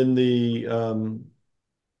 over in the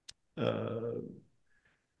uh,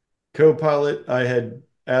 Copilot, I had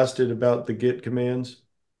asked it about the Git commands.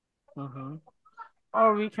 Mm-hmm.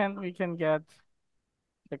 Or we can get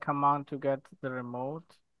the command to get the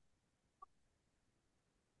remote.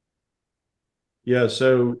 Yeah,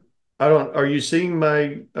 so I don't, are you seeing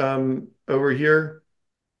my over here?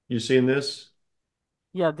 You seeing this?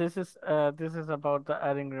 Yeah, this is about the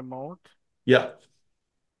adding remote. Yeah.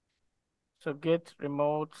 So git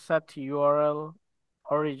remote set URL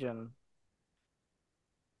origin.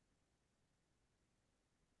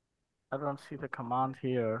 I don't see the command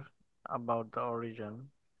here about the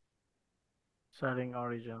origin. Setting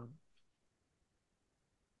origin.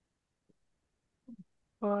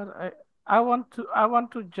 But I want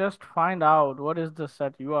to just find out what is the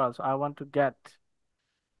set URL. So I want to get.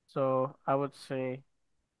 So I would say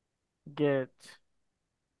git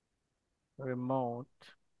remote.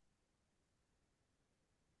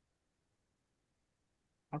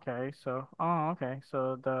 Okay, okay.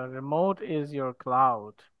 So the remote is your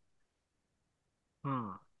cloud.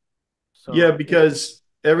 Hmm. Yeah, So it's because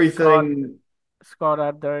Scott everything, Scott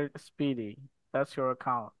at the Speedy. That's your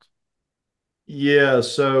account. yeah,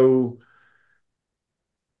 so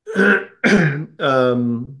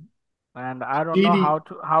um And I don't know Speedy,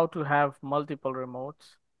 how to have multiple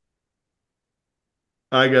remotes.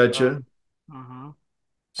 I So, gotcha.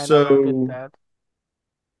 I never did So that.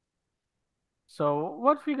 So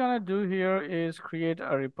what we're gonna do here is create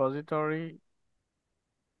a repository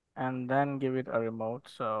and then give it a remote.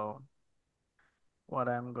 So what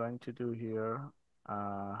I'm going to do here,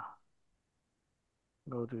 uh,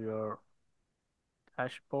 go to your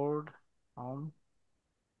dashboard, home,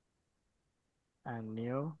 and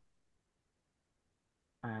new,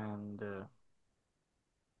 and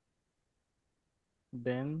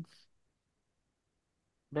bins.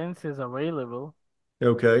 Bins is available.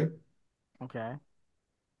 okay, Okay.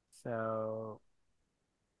 So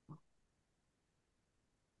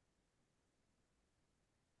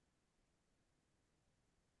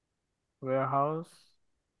warehouse,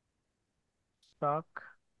 stock,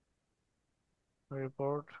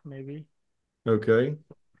 report, maybe okay,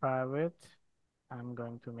 private. I'm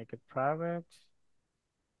going to make it private.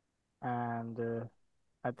 And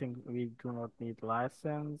I think we do not need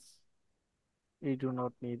license. We do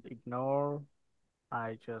not need ignore.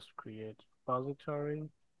 I just create repository.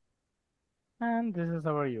 And this is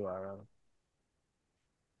our URL.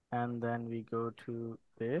 And then we go to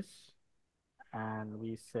this and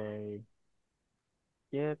we say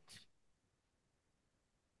git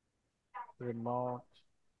remote.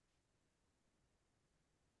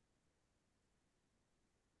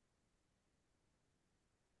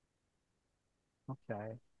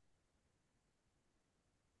 Okay.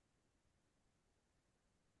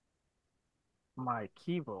 My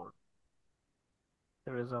keyboard.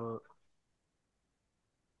 There is a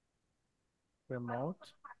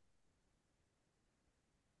remote.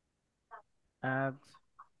 Add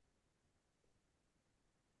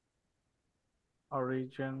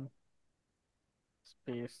origin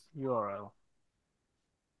space URL.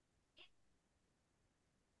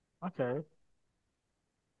 Okay.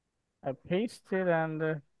 I paste it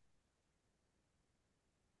and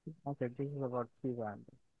okay, this is about keybind.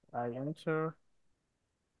 I enter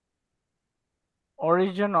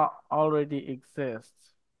origin already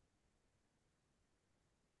exists.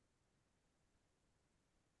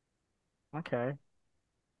 Okay.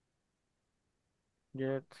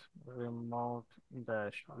 Git remote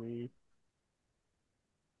dash v.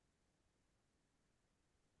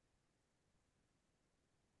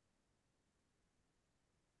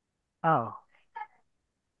 Oh,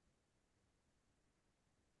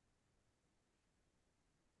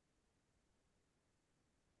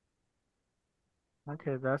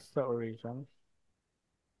 okay, that's the origin.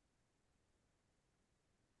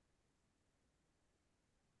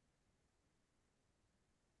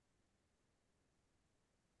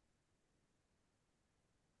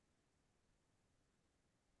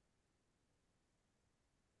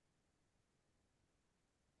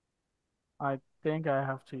 I think I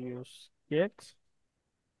have to use git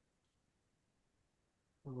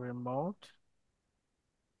remote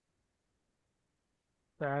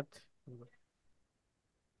that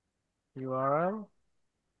URL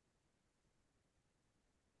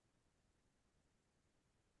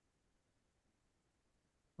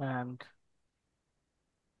and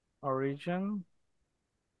origin.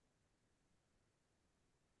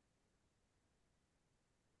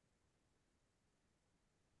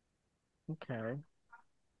 Okay.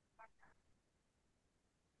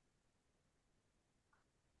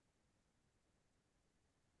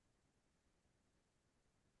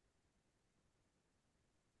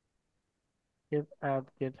 Git add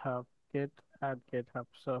GitHub, git add GitHub.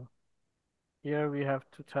 So here we have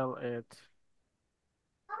to tell it.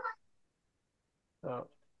 So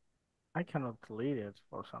I cannot delete it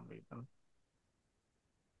for some reason.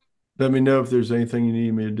 Let me know if there's anything you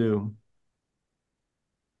need me to do.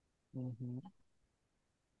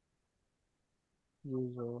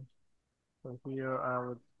 User. So here I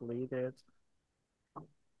would delete it.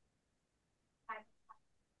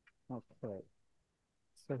 Okay.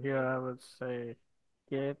 So here I would say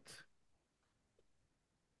git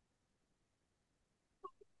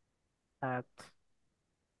at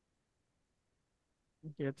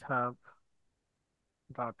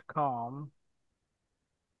github.com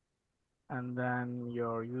and then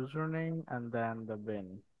your username and then the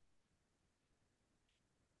bin.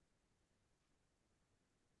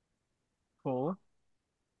 Cool.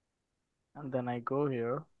 And then I go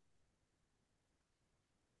here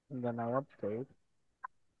and then I update.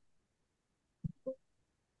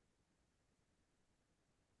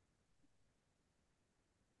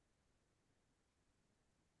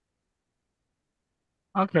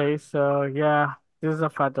 Okay, so yeah, this is a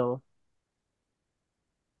fiddle.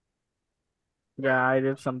 Yeah, I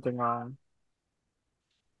did something wrong.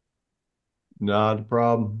 Not a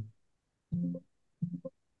problem.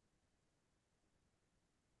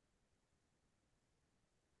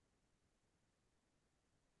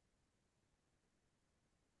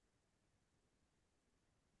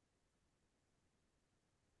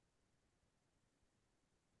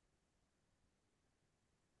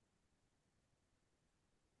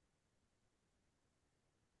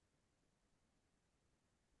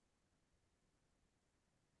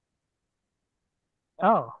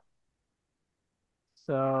 Oh,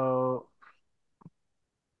 so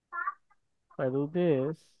if I do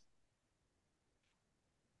this,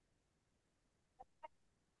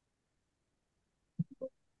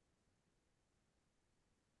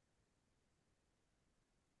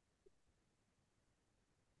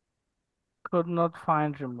 could not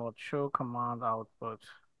find remote, show command output.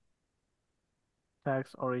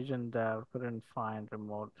 Text origin dev, couldn't find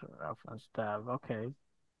remote reference dev. Okay,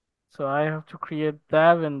 so I have to create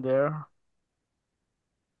dev in there.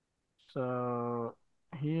 So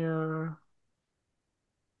here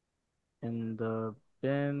in the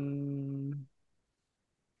bin,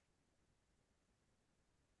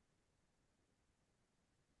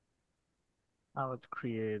 I would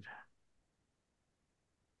create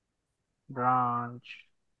branch.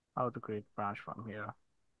 I would create branch from here.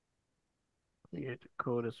 Create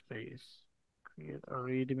code space. Create a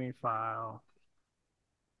README file.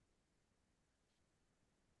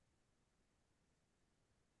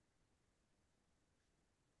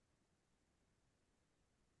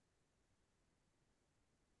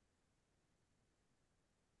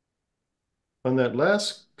 On that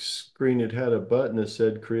last screen, it had a button that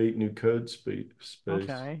said create new code space.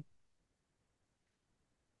 Okay.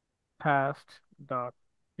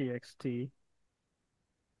 Test.txt.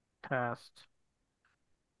 Test.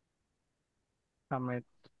 Commit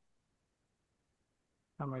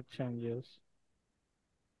changes.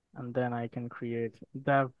 And then I can create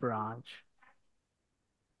dev branch.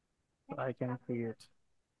 So I can create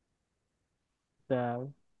dev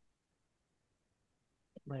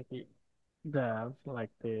like dev like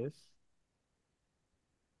this.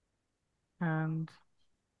 And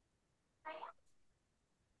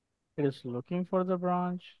it is looking for the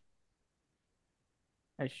branch.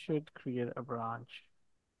 I should create a branch.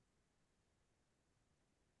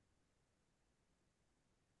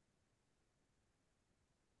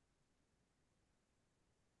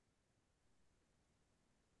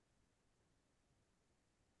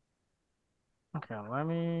 Okay, let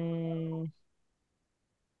me.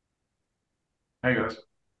 Hey guys.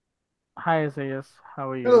 Hi, Isaias. How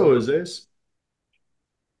are Hello, you? is this?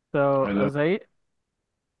 So, Hi there.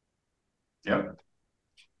 Yeah.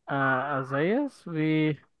 Isaias,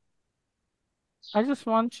 I just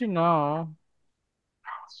want to know.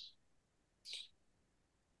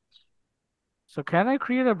 So, can I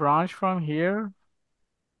create a branch from here?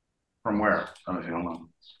 From where? Let me see. Hold on.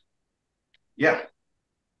 Yeah.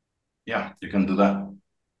 Yeah, you can do that.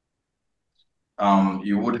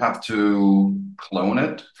 You would have to clone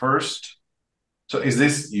it first. So is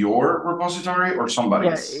this your repository or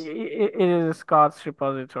Yeah, somebody's? it is Scott's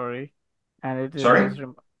repository, and Sorry?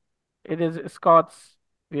 it is Scott's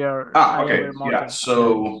where Ah, I am okay. Yeah. remoting.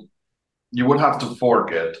 Okay. So you would have to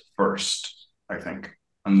fork it first, I think.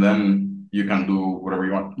 And then you can do whatever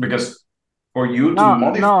you want. Because for you to No,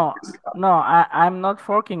 modify no, this, no. I'm not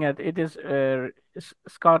forking it. It is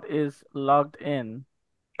Scott is logged in.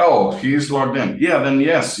 oh, he's logged in. Yeah, then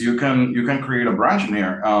yes, you can create a branch in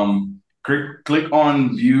here. Click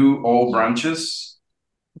on view all branches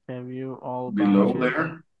Okay, view all below branches.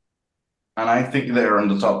 there. And I think there on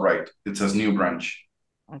the top right, it says new branch.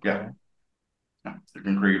 Yeah, Okay. yeah, you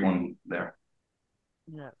can create one there.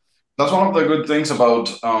 Yes. That's one of the good things about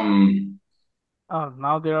Oh,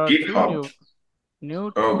 now there are GitHub. two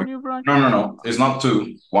Oh, new no, no, branches. no, it's not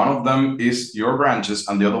two. One of them is your branches,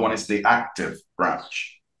 and the other one is the active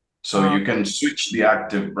branch. So Oh, you okay. can switch the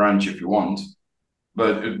active branch if you want.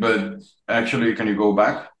 But actually, can you go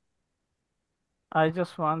back? I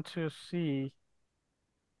just want to see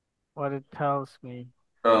what it tells me.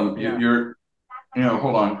 You, Yeah. you're,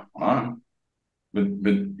 hold on. But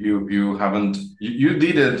you haven't you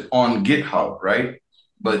did it on GitHub, right?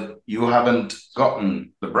 But you haven't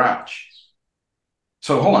gotten the branch.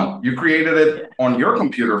 So hold on, you created Yeah. it on your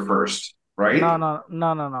computer first, No, right? no,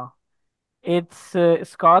 no, no, no. It's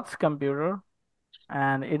Scott's computer,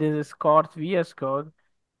 and it is Scott's VS Code.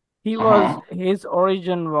 Uh-huh. His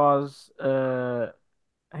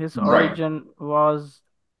Right, origin was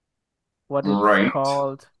what it's right.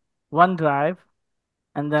 called OneDrive,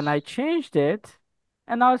 and then I changed it,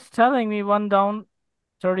 and now it's telling me one down,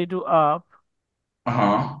 32 up.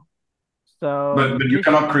 Uh-huh. So But you it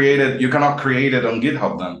cannot create it, on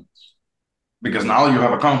GitHub then, because now you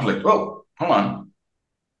have a conflict. Oh, hold on.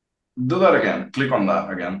 Do that again. Click on that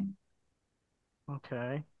again.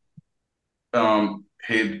 okay.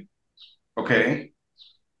 Hit okay.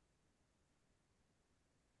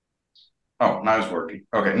 Oh, now it's working.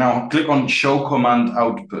 Okay, now click on show command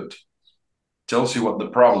output. Tells you what the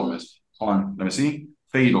problem is. Hold on, let me see.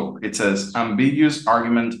 Fatal. It says ambiguous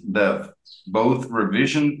argument dev, both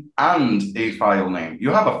revision and a file name.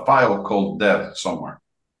 You have a file called dev somewhere.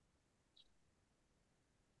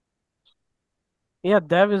 Yeah,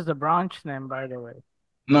 dev is the branch name, by the way.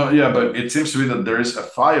 No, yeah, but it seems to be that there is a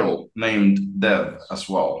file named dev as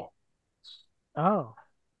well. Oh,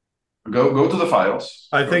 Go to the files.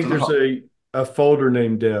 I Go to think the there's file. a folder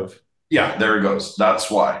named dev. Yeah, there it goes. That's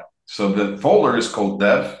why. So the folder is called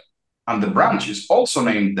dev, and the branch is also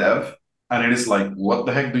named dev. And it is like, what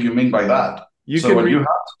the heck do you mean by that? You So can what you read.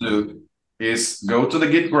 have to do is go to the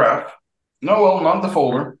Git graph. No, well, not the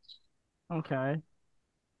folder. okay.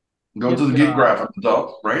 Go to Git the Git graph. graph at the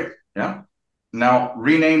top, right? Yeah. Now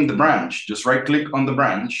rename the branch. Just right click on the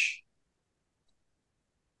branch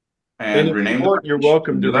And and if you rename the want, you're branch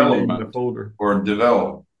to welcome to rename the development folder. or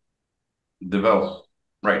develop.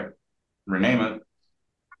 Right. Rename it,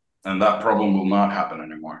 and that problem will not happen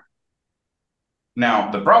anymore.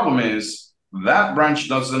 Now, the problem is that branch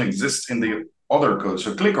doesn't exist in the other code.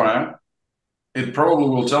 So click on it. It probably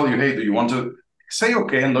will tell you, hey, do you want to say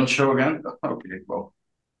okay and don't show again? Okay, well.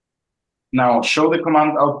 Now show the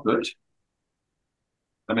command output.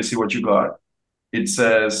 Let me see what you got. It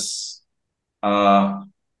says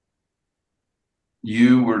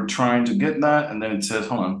you were trying to get that, and then it says,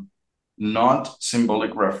 hold on, not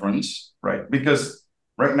symbolic reference, right? Because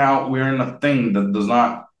right now we're in a thing that does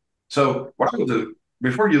not. So what I will do,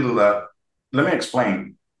 before you do that, let me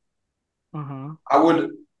explain. Mm-hmm. I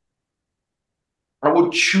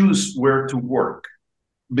would choose where to work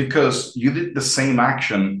because you did the same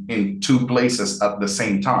action in two places at the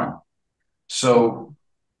same time. Mm-hmm. So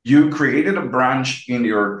you created a branch in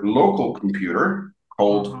your local computer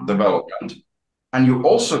called Mm-hmm. development, and you Mm-hmm.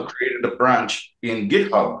 also created a branch in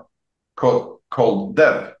GitHub called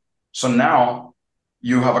dev. So now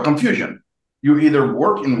you have a confusion. you either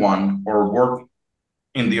work in one or work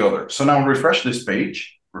in the other. So now refresh this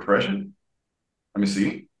page, refresh it. Let me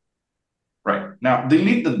see. Right, now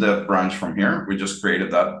delete the dev branch from here. We just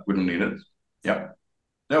created that, we don't need it. Yeah,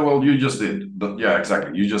 yeah, well, you just did. Yeah,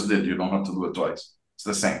 exactly, you just did. You don't have to do it twice. It's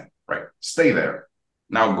the same, right? Stay there.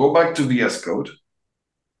 Now go back to VScode.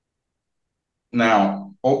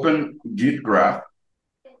 Now open Git graph.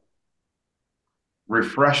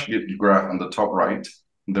 Refresh Git graph on the top right.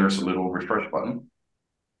 There's a little refresh button.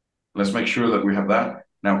 Let's make sure that we have that.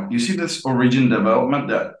 Now you see this origin development,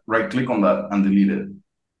 that right click on that and delete it.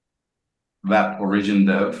 That origin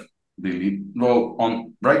dev, delete. Well,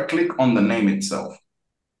 on right click on the name itself.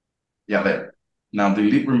 Yeah, there. Now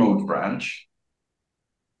delete remote branch.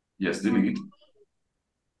 Yes, delete.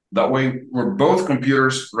 That way, we're both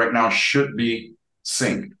computers right now should be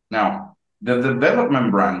synced. Now, the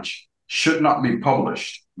development branch should not be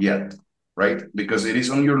published yet, right? Because it is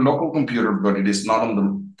on your local computer, but it is not on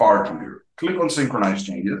the far computer. Click on synchronize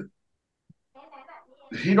changes.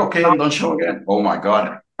 Hit OK and don't show again. Oh my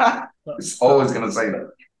God. It's always going to say that.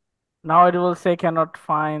 Now it will say cannot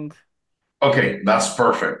find. Okay, that's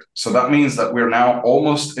perfect. So that means that we're now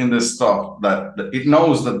almost in this stuff that it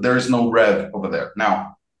knows that there is no rev over there.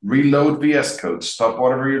 Now, reload VScode. Stop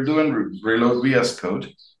whatever you're doing, reload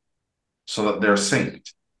VScode so that they're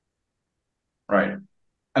synced. Right.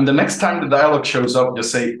 And the next time the dialog shows up,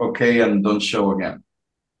 just say OK and don't show again.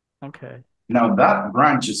 Okay. Now that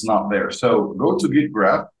branch is not there. So go to Git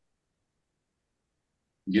graph.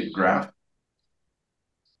 Git graph.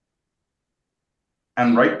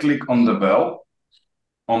 And right click on the bell,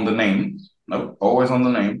 on the name. No, always on the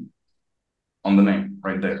name. On the name,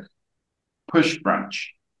 right there. Push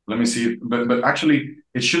branch. Let me see, but actually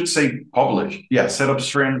it should say publish. Yeah, set up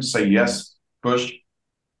stream, say yes, push.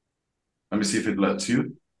 Let me see if it lets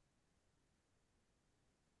you.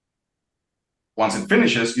 Once it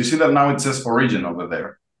finishes, you see that now it says origin over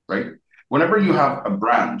there, right? Whenever you have a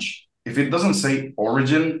branch, if it doesn't say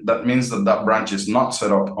origin, that means that that branch is not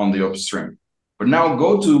set up on the upstream. But now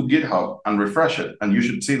go to GitHub and refresh it, and you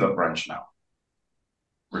should see that branch now.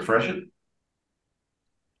 Refresh it.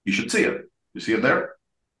 You should see it. You see it there?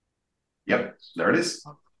 Yep, there it is.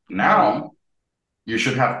 Now, you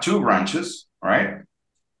should have two branches, right?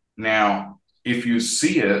 Now, if you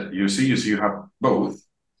see it, you see you have both,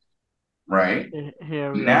 right?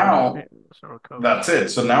 Here we now, that's it.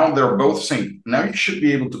 So now they're both synced. Now you should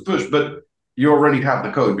be able to push, but you already have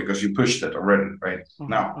the code because you pushed it already, right?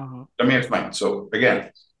 Now, let me explain. So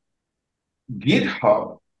again,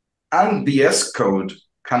 GitHub and VScode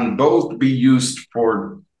can both be used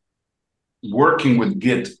for working with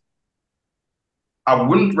Git. I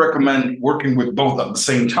wouldn't recommend working with both at the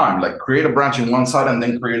same time, like create a branch in one side and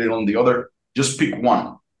then create it on the other. Just pick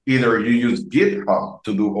one. Either you use GitHub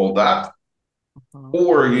to do all that,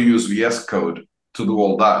 or you use VS Code to do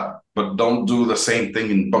all that, but don't do the same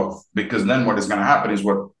thing in both, because then what is going to happen is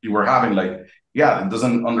what you were having, like, yeah, it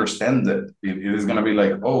doesn't understand it. It is going to be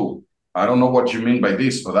like, oh, I don't know what you mean by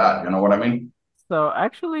this or that. You know what I mean? So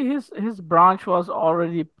actually his branch was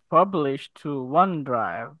already published to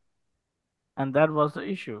OneDrive, and that was the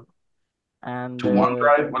issue. And to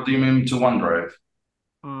OneDrive? What do you mean to OneDrive?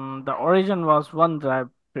 The origin was OneDrive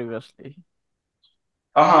previously.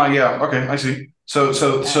 Yeah, okay, I see.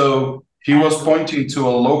 So he was pointing to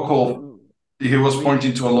a local. He was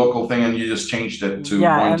pointing to a local thing, and you just changed it to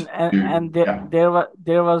point.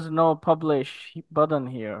 There was no publish button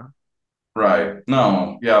here. Right.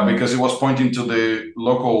 No. Yeah, because it was pointing to the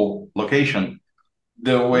local location.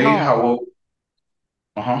 The way how.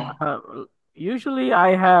 Usually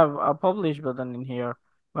I have a publish button in here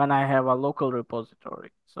when I have a local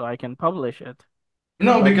repository, so I can publish it.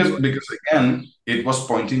 No, because again, it was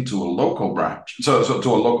pointing to a local branch, so to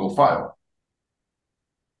a local file.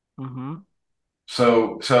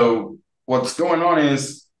 So what's going on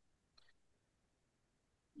is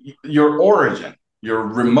your origin, your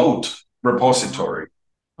remote repository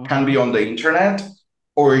can be on the internet,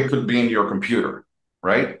 or it could be in your computer,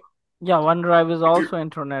 right? Yeah, OneDrive is also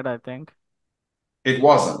internet, I think. It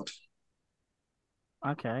wasn't.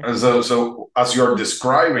 Okay. So as you're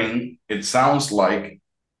describing, it sounds like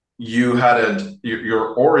you had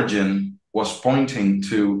your origin was pointing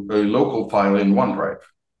to a local file in OneDrive,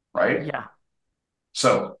 right? Yeah.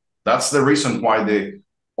 So that's the reason why the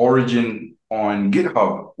origin on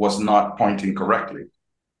GitHub was not pointing correctly,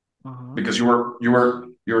 because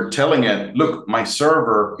you're telling it, look, my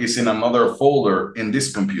server is in another folder in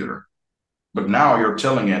this computer, but now you're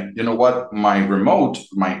telling it, you know what, my remote,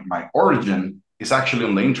 my origin is actually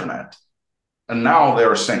on the internet, and now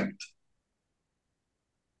they're synced.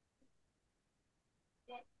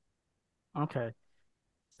 Okay.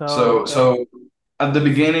 So, So so at the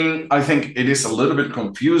beginning, I think it is a little bit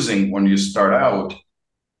confusing when you start out,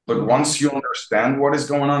 but mhm. once you understand what is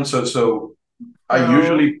going on, so I So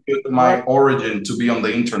usually put my what? origin to be on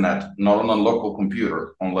the internet, not on a local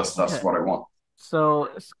computer, unless that's Okay. what I want. So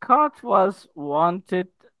Scott was wanted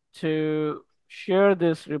to share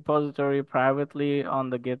this repository privately on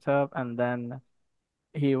the GitHub, and then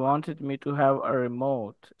he wanted me to have a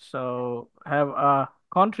remote, so have a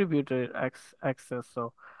contributor access,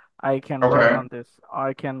 so Okay,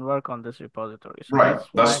 I can work on this repository. So right.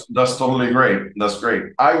 that's why. That's totally great. That's great.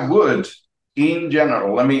 I would, in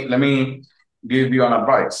general, let me give you an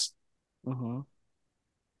advice. Mm-hmm.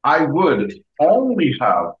 I would only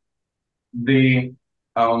have the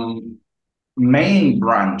um, main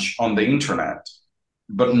branch on the internet,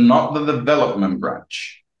 but not the development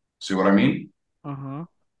branch. See what I mean? Mm-hmm.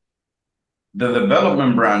 The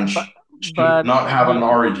development But branch should but not have an he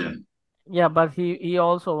origin. yeah, but he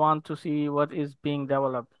also want to see what is being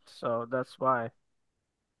developed, so that's why.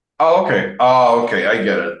 Oh, okay. Oh, okay. I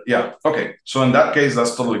get it. Yeah. Okay. So in that case,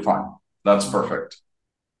 that's totally fine. That's Mm-hmm. perfect.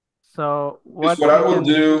 So Is what what we I will can.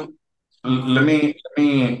 do. Mm-hmm.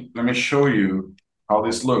 Let me show you how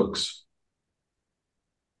this looks.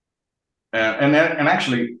 And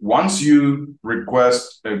actually, once you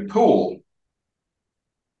request a pool,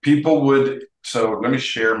 people would. So let me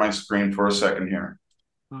share my screen for a second here.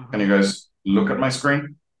 Can Mm-hmm. you guys look at my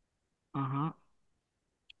screen? Mm-hmm.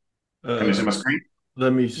 Can you Uh, see my screen?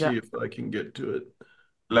 let me Yeah. see if I can get to it.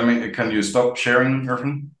 Can you stop sharing,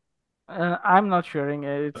 Irfan? I'm not sharing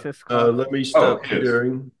it. It's a Scott. Let me Oh, stop it is.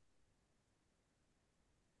 sharing.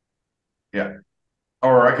 Yeah.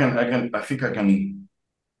 Or I think I can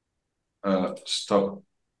stop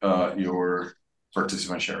your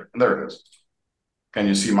participant share. There it is. Can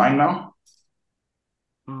you see mine now?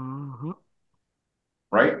 Mm-hmm.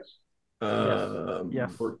 Right? Yes.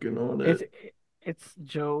 Yes. Working on It's it. it's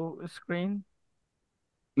Joe's screen.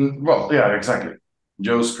 Well, yeah, exactly.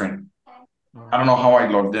 Joe's screen. I don't Mm-hmm. know how I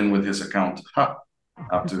logged in with his account. Ha,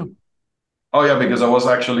 have to. Oh yeah, because I was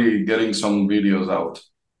actually getting some videos out.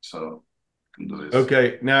 So I can do this.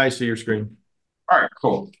 Okay, now I see your screen. All right,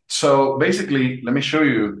 cool. So basically, let me show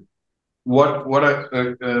you what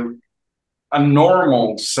a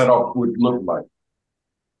normal setup would look like.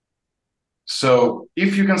 So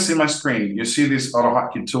if you can see my screen, you see this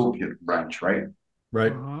AutoHotkey toolkit branch, right?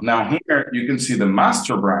 Right. Mm-hmm. Now here you can see the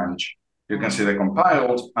master branch, you can see Mm-hmm. the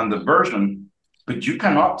compiled and the version, but you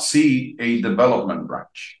cannot see a development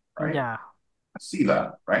branch, right? Yeah. I see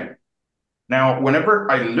that, right? Now,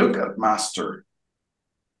 whenever I look at master,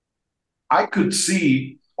 I could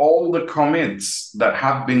see all the commits that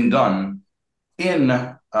have been done in,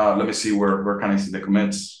 let me see, where can I see the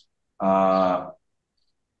commits?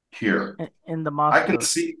 Here. In the I can master.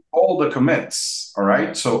 see all the commits, all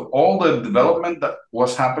right? So all the development that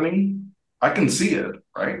was happening, I can see it,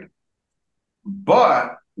 right?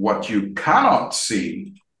 But what you cannot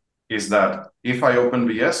see is that if I open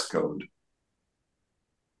VScode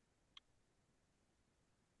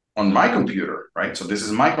on my computer, right? So this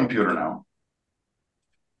is my computer now.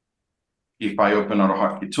 If I open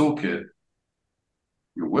AutoHotkey Toolkit,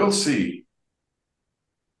 you will see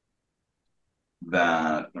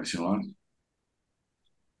that, let me see one,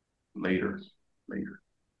 later.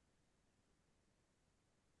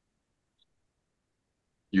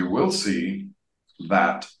 You will see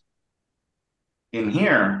that in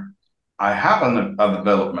here, I have a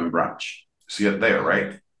development branch. See it there,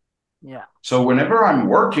 right? Yeah. So whenever I'm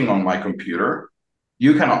working on my computer,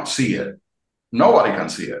 you cannot see it. Nobody can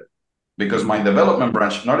see it because my development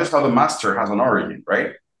branch, notice how the master has an origin,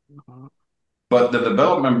 right? Mm-hmm. But the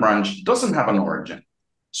development branch doesn't have an origin.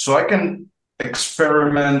 So I can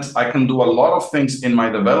experiment, I can do a lot of things in my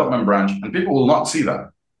development branch and people will not see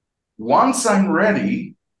that. Once I'm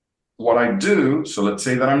ready, what I do, so let's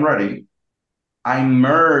say that I'm ready, I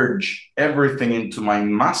merge everything into my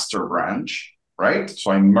master branch, right?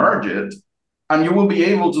 So I merge it and you will be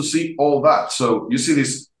able to see all that. So you see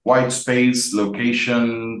this white space,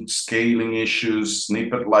 location, scaling issues,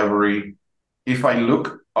 snippet library. If I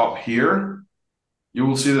look up here, you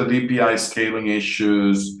will see the DPI scaling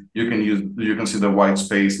issues. You can see the white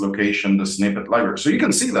space, location, the snippet library. So you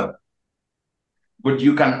can see them, but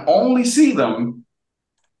you can only see them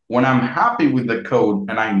when I'm happy with the code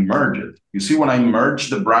and I merge it. You see, when I merge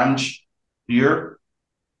the branch here,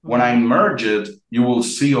 when I Mm-hmm. merge it, you will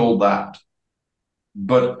see all that.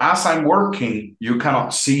 But as I'm working, you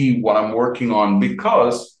cannot see what I'm working on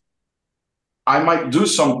because I might do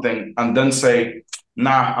something and then say,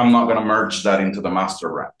 nah, I'm not going to merge that into the master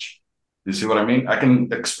branch. You see what I mean? I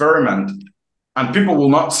can experiment and people will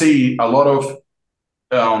not see a lot of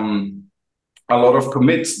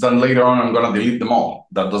commits. Then later on, I'm going to delete them all.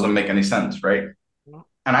 That doesn't make any sense, right?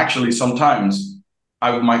 And actually, sometimes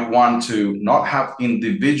I might want to not have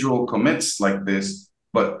individual commits like this,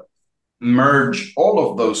 but merge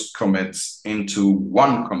all of those commits into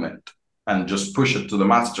one commit and just push it to the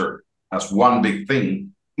master as one big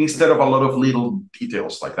thing instead of a lot of little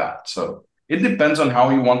details like that. So it depends on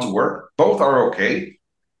how you want to work. Both are okay,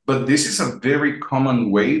 but this is a very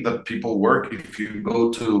common way that people work. If you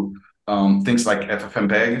go to things like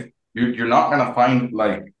FFmpeg, you're not going to find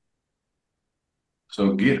like,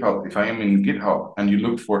 so GitHub, if I am in GitHub and you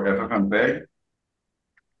look for FFmpeg,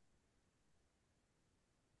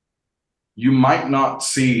 you might not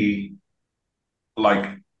see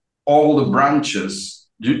like all the branches.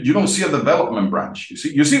 You don't see a development branch.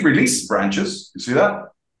 You see release branches. You see that?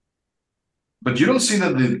 But you don't see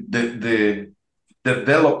the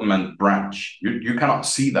development branch. You cannot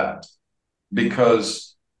see that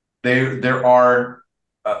because there are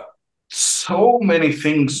so many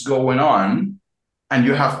things going on, and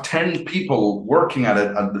you have 10 people working at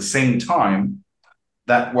it at the same time,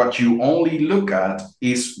 that what you only look at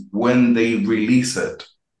is when they release it.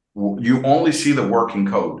 You only see the working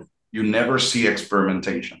code. You never see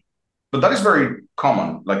experimentation. But that is very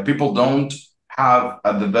common. Like, people don't have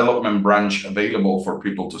a development branch available for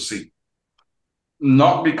people to see.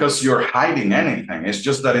 Not because you're hiding anything. It's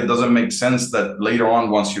just that it doesn't make sense that later on,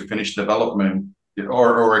 once you finish development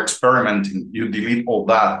or experimenting, you delete all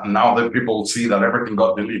that. And now that people see that everything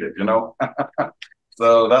got deleted, you know?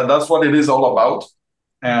 So that's what it is all about.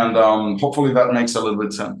 And hopefully that makes a little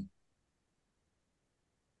bit sense.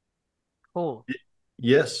 Cool.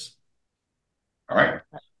 Yes. All right.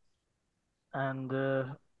 And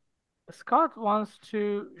Scott wants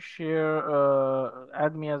to share,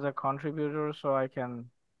 add me as a contributor so I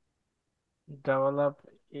can develop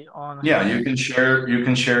it on Yeah, his. you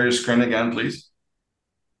can share your screen again, please.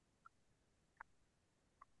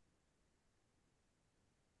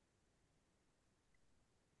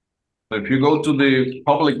 So if you go to the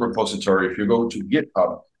public repository, if you go to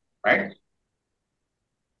GitHub, right?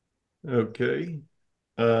 Okay.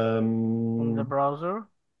 In the browser.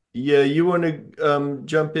 Yeah, you want to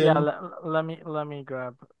jump in? Yeah, let me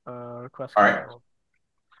grab request All right. control.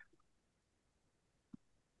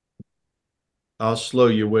 I'll slow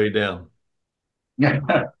your way down. Yeah,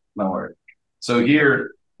 no worries. So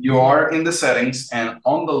here you are in the settings, and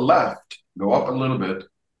on the left, go up a little bit,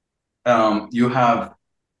 you have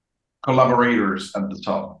collaborators at the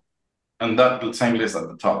top, and that the same list at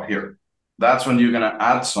the top here. That's when you're gonna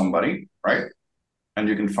add somebody, right? And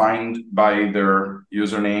you can find by their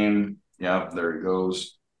username. Yeah, there it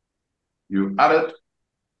goes. You add it,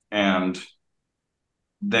 and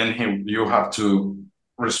then you have to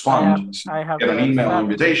respond. I have get to an email accept.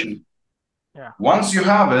 invitation. Yeah. Once you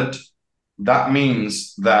have it, that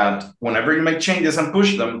means that whenever you make changes and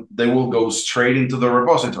push them, they will go straight into the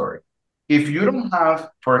repository. If you don't have,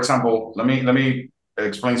 for example, let me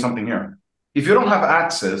explain something here. If you don't have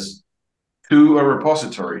access to a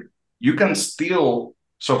repository, you can still,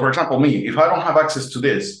 so for example, me, if I don't have access to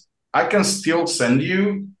this, I can still send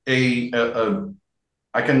you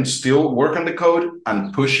I can still work on the code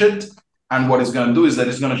and push it. And what it's going to do is that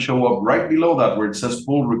it's going to show up right below that where it says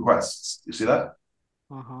pull requests. You see that?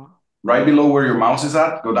 Right below where your mouse is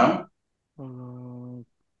at, go down.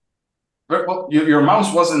 Well, your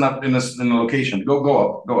mouse was in a location. Go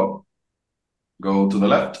up. Go to the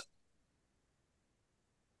left.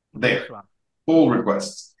 There, pull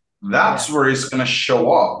requests. That's where it's going to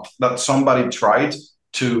show up that somebody tried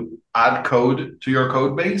to add code to your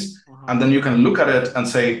code base. And then you can look at it and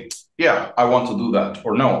say, yeah, I want to do that.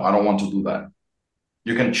 Or no, I don't want to do that.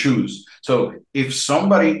 You can choose. So if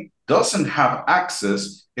somebody doesn't have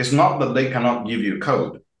access, it's not that they cannot give you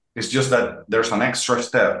code. It's just that there's an extra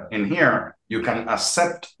step in here. You can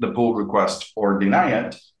accept the pull request or deny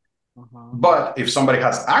it. But if somebody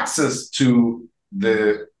has access to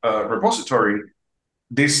the repository,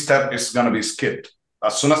 this step is going to be skipped.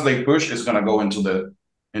 As soon as they push, it's going to go into the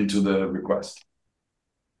request.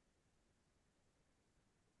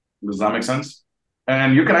 Does that make sense?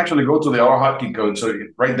 And you can actually go to the AUTOHOTKEY code. So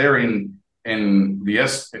right there in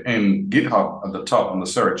GitHub at the top on the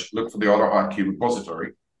search, look for the AUTOHOTKEY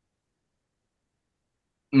repository.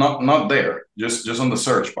 Not there, just on the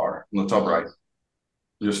search bar on the top right.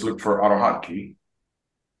 Just look for AUTOHOTKEY.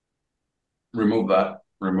 Remove that.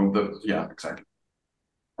 Remove the, yeah, exactly.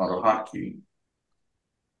 AUTOHOTKEY.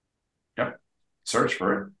 Yep. Search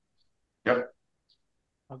for it. Yep.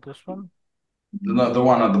 This one? The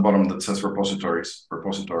one at the bottom that says repositories.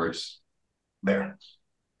 There.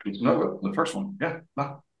 No, the first one. Yeah,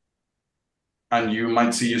 no. And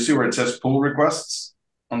you see where it says pull requests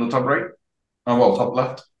on the top right? Oh, well, top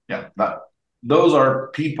left. Yeah, that. Those are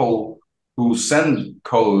people who send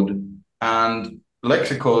code, and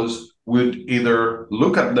Lexicos would either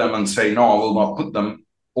look at them and say, no, I will not put them,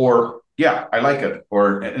 or yeah, I like it.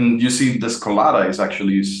 And you see this Colada is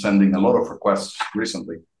actually sending a lot of requests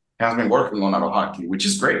recently. He has been working on AUTOHOTKEY, which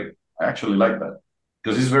is great. I actually like that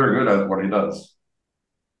because he's very good at what he does.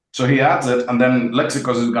 So he adds it, and then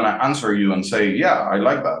Lexicos is going to answer you and say, yeah, I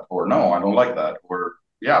like that, or no, I don't like that, or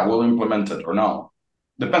yeah, we'll implement it, or no,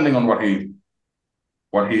 depending on what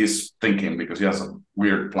he's thinking, because he has a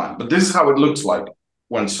weird plan. But this is how it looks like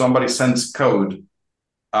when somebody sends code.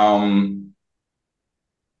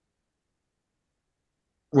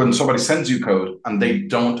 When somebody sends you code and they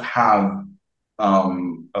don't have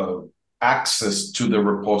access to the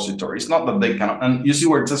repository, it's not that they cannot. And you see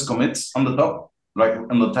where it says commits on the top, like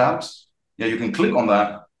in the tabs. Yeah, you can click on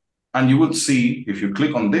that, and you would see if you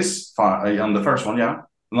click on this file on the first one. Yeah,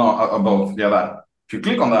 no, above. Yeah, that. If you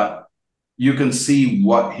click on that, you can see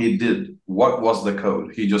what he did. What was the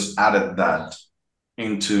code? He just added that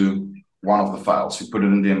into one of the files. He put it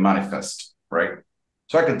in the manifest, right?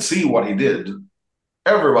 So I could see what he did.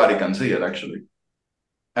 Everybody can see it, actually.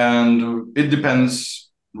 And it depends,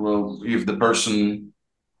 well, if the person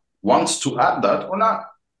wants to add that or not.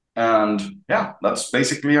 And yeah, that's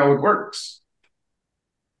basically how it works.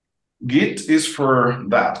 Git is for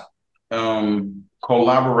that,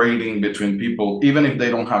 collaborating between people, even if they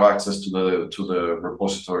don't have access to the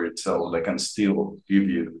repository itself, they can still give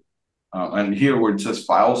you. And here where it says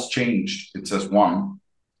files changed, it says 1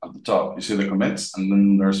 at the top. You see the commits, and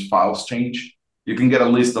then there's files change. You can get a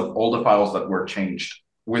list of all the files that were changed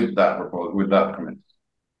with that commit,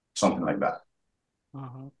 something like that.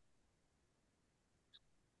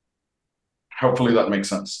 Hopefully that makes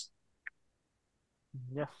sense.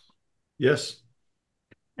 Yes. Yes.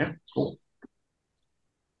 Yeah, cool.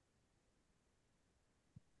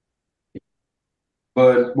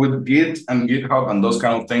 But with Git and GitHub and those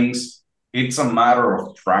kind of things, it's a matter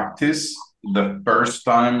of practice. The first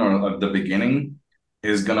time or at the beginning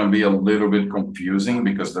is going to be a little bit confusing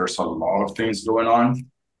because there's a lot of things going on.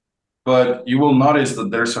 But you will notice that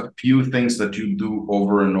there's a few things that you do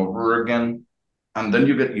over and over again, and then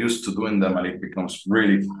you get used to doing them, and it becomes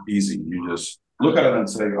really easy. You just look at it and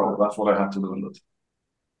say, oh, that's what I have to do in that.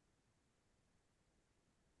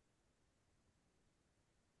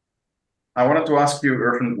 I wanted to ask you,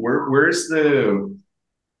 Irfan, where is the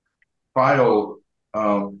file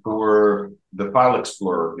for the file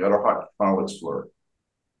explorer, the AUTOHOTKEY file explorer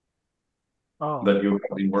that you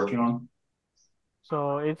have been working on?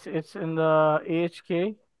 So it's in the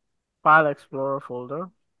AHK file explorer folder.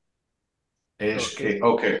 AHK.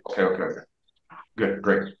 Okay. Good,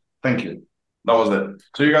 great. Thank you. That was it.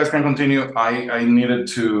 So you guys can continue. I needed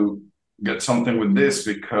to get something with this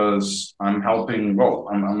because I'm helping. Well,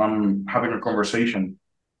 I'm having a conversation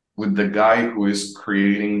with the guy who is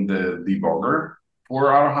creating the debugger for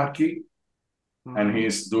AUTOHOTKEY, and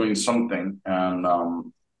he's doing something, and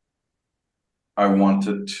I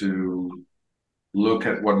wanted to look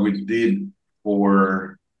at what we did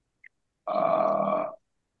for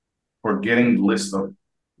getting the list of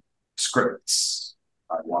scripts.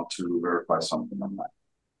 I want to verify something on that.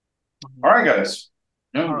 All right, guys.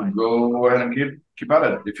 Yeah, go ahead and keep at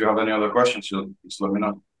it. If you have any other questions, just let me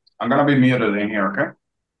know. I'm gonna be muted in here, okay?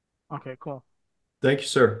 Okay, cool. Thank you,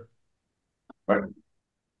 sir. Right.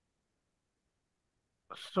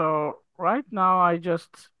 So right now I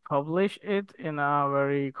just publish it in a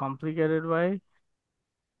very complicated way,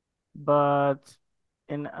 but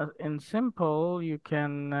in simple you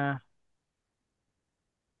can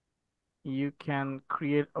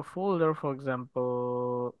create a folder. For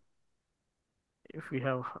example, if we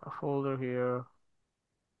have a folder here,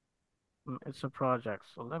 it's a project.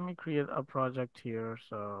 So let me create a project here.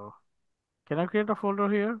 So can I create a folder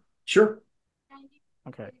here? Sure.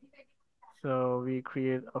 Okay. So we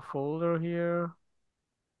create a folder here,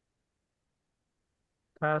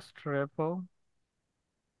 test repo,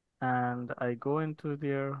 and I go into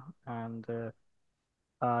there and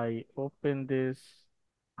I open this.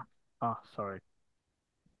 Oh, sorry.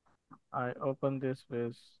 I open this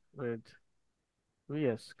with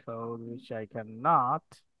VS Code, which I cannot.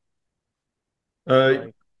 So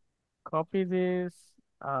I copy this,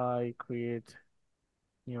 I create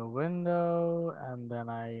new window, and then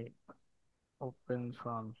I open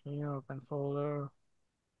from here, open folder,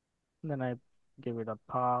 and then I give it a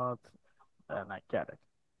path, and I get it.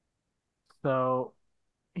 So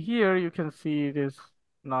here you can see it is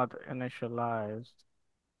not initialized.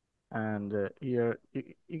 And here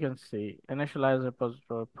you can see initialize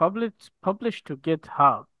repository publish to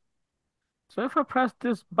GitHub. So if I press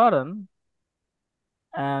this button,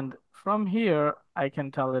 and from here I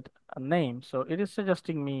can tell it a name. So it is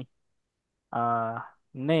suggesting me a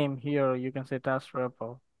name here. You can say test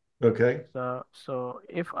repo. Okay. So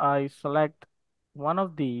if I select one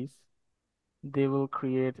of these, they will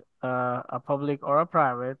create a public or a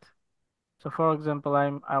private. So for example,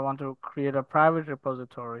 I want to create a private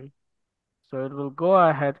repository. So it will go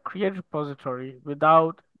ahead, create repository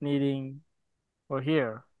without needing for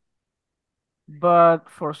here. But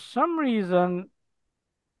for some reason,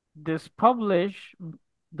 this publish,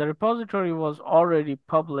 the repository was already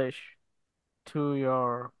published to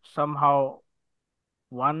your somehow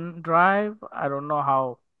OneDrive. I don't know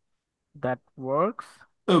how that works.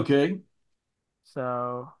 Okay.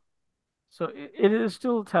 So it is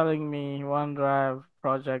still telling me OneDrive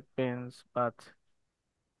project pins, but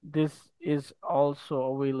this is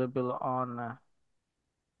also available on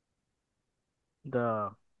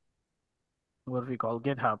the what we call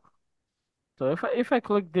GitHub. So if I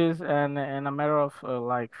click this, and in a matter of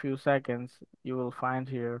like few seconds, you will find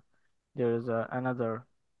here there is another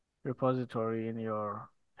repository in your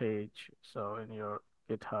page, so in your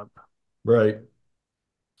GitHub. Right.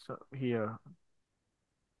 So here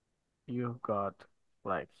you've got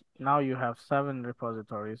like now you have 7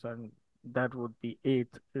 repositories, and that would be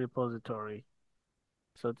 8 repository.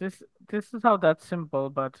 So this is how that's simple,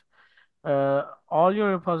 but all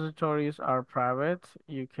your repositories are private.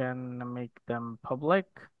 You can make them public.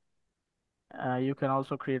 You can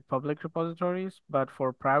also create public repositories, but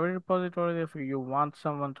for private repositories, if you want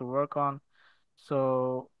someone to work on,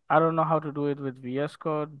 so I don't know how to do it with VS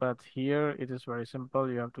Code, but here it is very simple.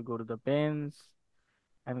 You have to go to the bins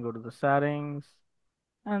and go to the settings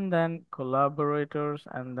and then collaborators,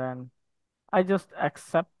 and then I just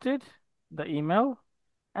accepted the email,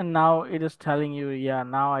 and now it is telling you, yeah,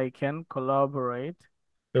 now I can collaborate,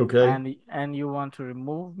 Okay. and you want to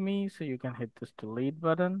remove me, so you can hit this delete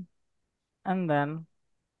button, and then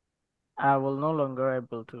I will no longer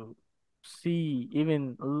able to see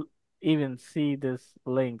even see this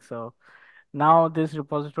link. So now this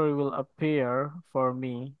repository will appear for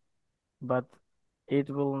me, but it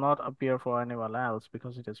will not appear for anyone else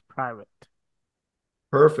because it is private.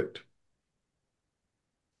 Perfect.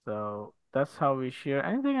 So that's how we share.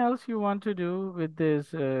 Anything else you want to do with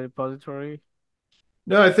this repository?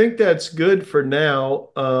 No, I think that's good for now.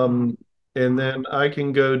 Mhm, And mhm, then I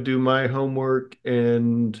can go do my homework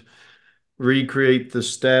and recreate the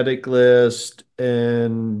static list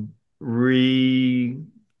and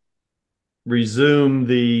resume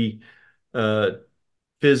the uh,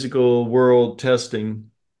 physical world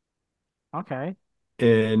testing. Okay,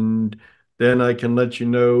 And then I can let you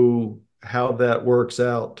know how that works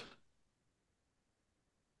out.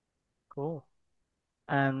 cool.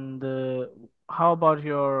 And how about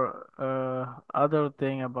your other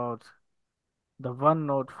thing about the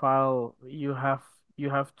OneNote file? You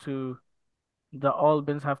have to the all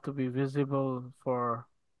bins have to be visible for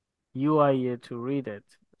UIA to read it.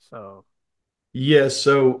 So, Yes,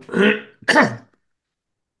 so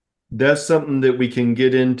that's something that we can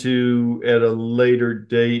get into at a later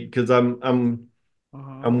date because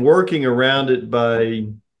mhm, I'm working around it by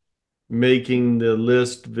making the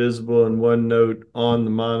list visible in OneNote on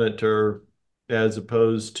the monitor as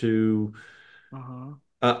opposed to mhm.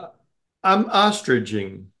 uh, I'm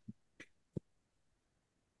ostriching.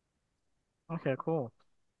 Okay, cool.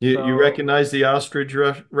 You So recognize the ostrich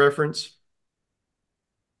reference?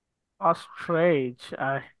 ostrich,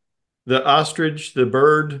 The ostrich, the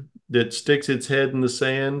bird that sticks its head in the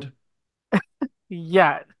sand.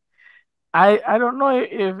 yeah, I don't know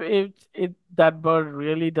if that bird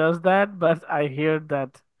really does that, but I hear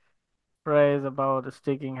that phrase about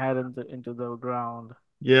sticking head into the ground.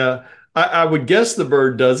 Yeah, I would guess the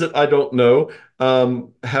bird does it. I don't know.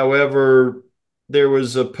 However, there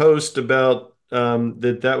was a post about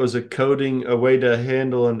that was a coding, a way to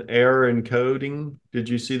handle an error in coding. Did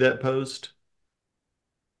you see that post?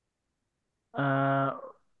 Uh,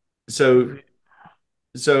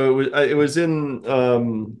 So, v- it was in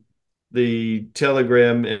the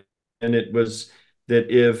Telegram, and it was that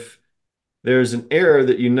if there's an error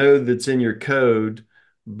that you know that's in your code,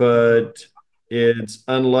 mhm. but it's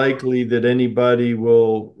unlikely that anybody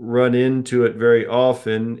will run into it very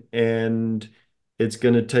often, and it's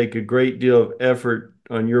going to take a great deal of effort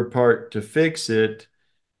on your part to fix it,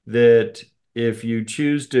 that if you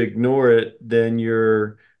choose to ignore it, then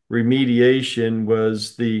your remediation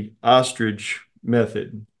was the ostrich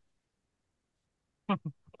method.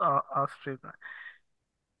 Ostrich.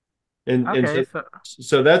 And Okay, so so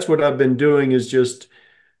so that's what I've been doing is just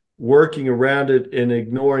working around it and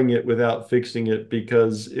ignoring it without fixing it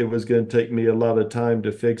because it was going to take me a lot of time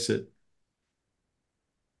to fix it.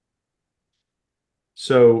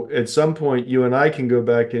 So at some point, you and I can go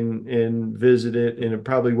back and visit it, and it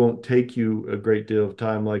probably won't take you a great deal of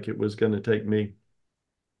time like it was going to take me.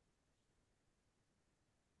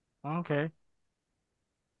 okay.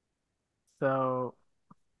 So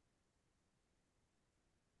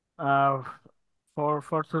uh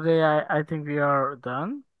for today I think we are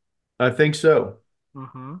done. I think so.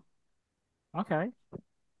 Mm-hmm. Okay,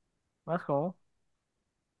 that's cool.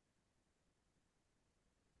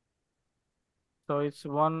 So it's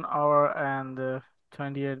 1 hour and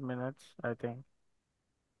 28 minutes, I think.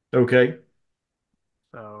 Okay.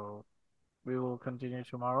 So we will continue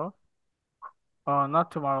tomorrow. Oh,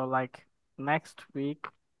 not tomorrow, like next week,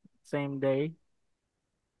 same day.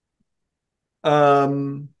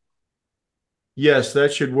 Um, yes,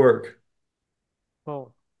 that should work.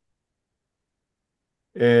 Cool.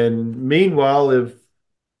 And meanwhile, if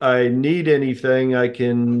I need anything, I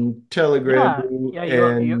can telegram Yeah, you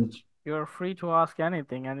yeah, you're free to ask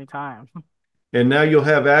anything anytime. and now you'll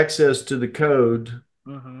have access to the code.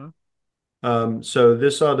 Mm-hmm. So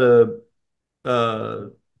this ought to uh,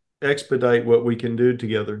 expedite what we can do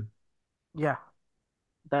together. Yeah,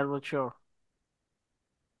 that will sure.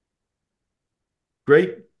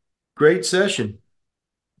 Great, great session.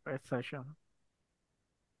 Great session.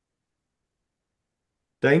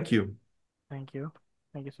 Thank you. Thank you.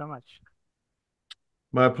 Thank you so much.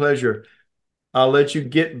 My pleasure. I'll let you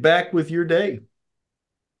get back with your day.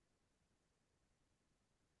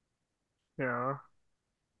 Sure.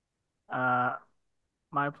 Uh,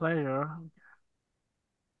 my pleasure.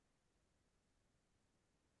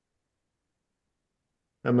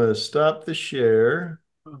 I'm going to stop the share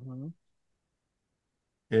Mm-hmm.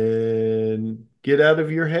 and get out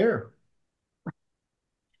of your hair.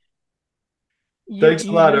 You Thanks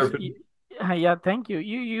a you lot, use Irfan. yeah, thank you.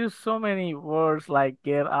 You use so many words like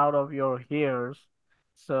get out of your ears.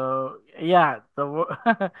 So yeah, the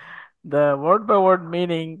word by word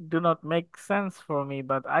meaning do not make sense for me,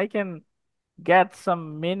 but I can get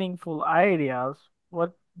some meaningful ideas.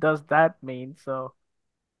 What does that mean? So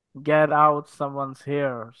get out someone's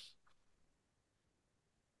ears.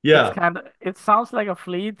 Yeah. It sounds like a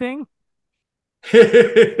flea thing.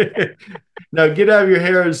 Now, get out of your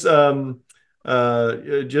hair is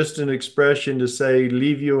just an expression to say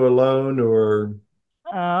leave you alone or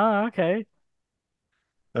Okay.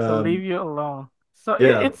 So leave um, you alone. So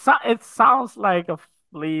yeah. it sounds like a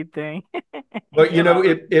flea thing. But Get out.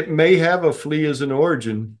 it may have a flea as an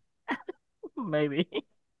origin. Maybe.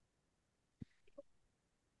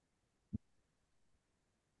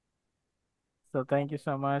 So thank you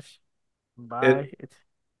so much. And Bye. It's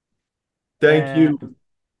thank and you.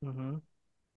 mhm.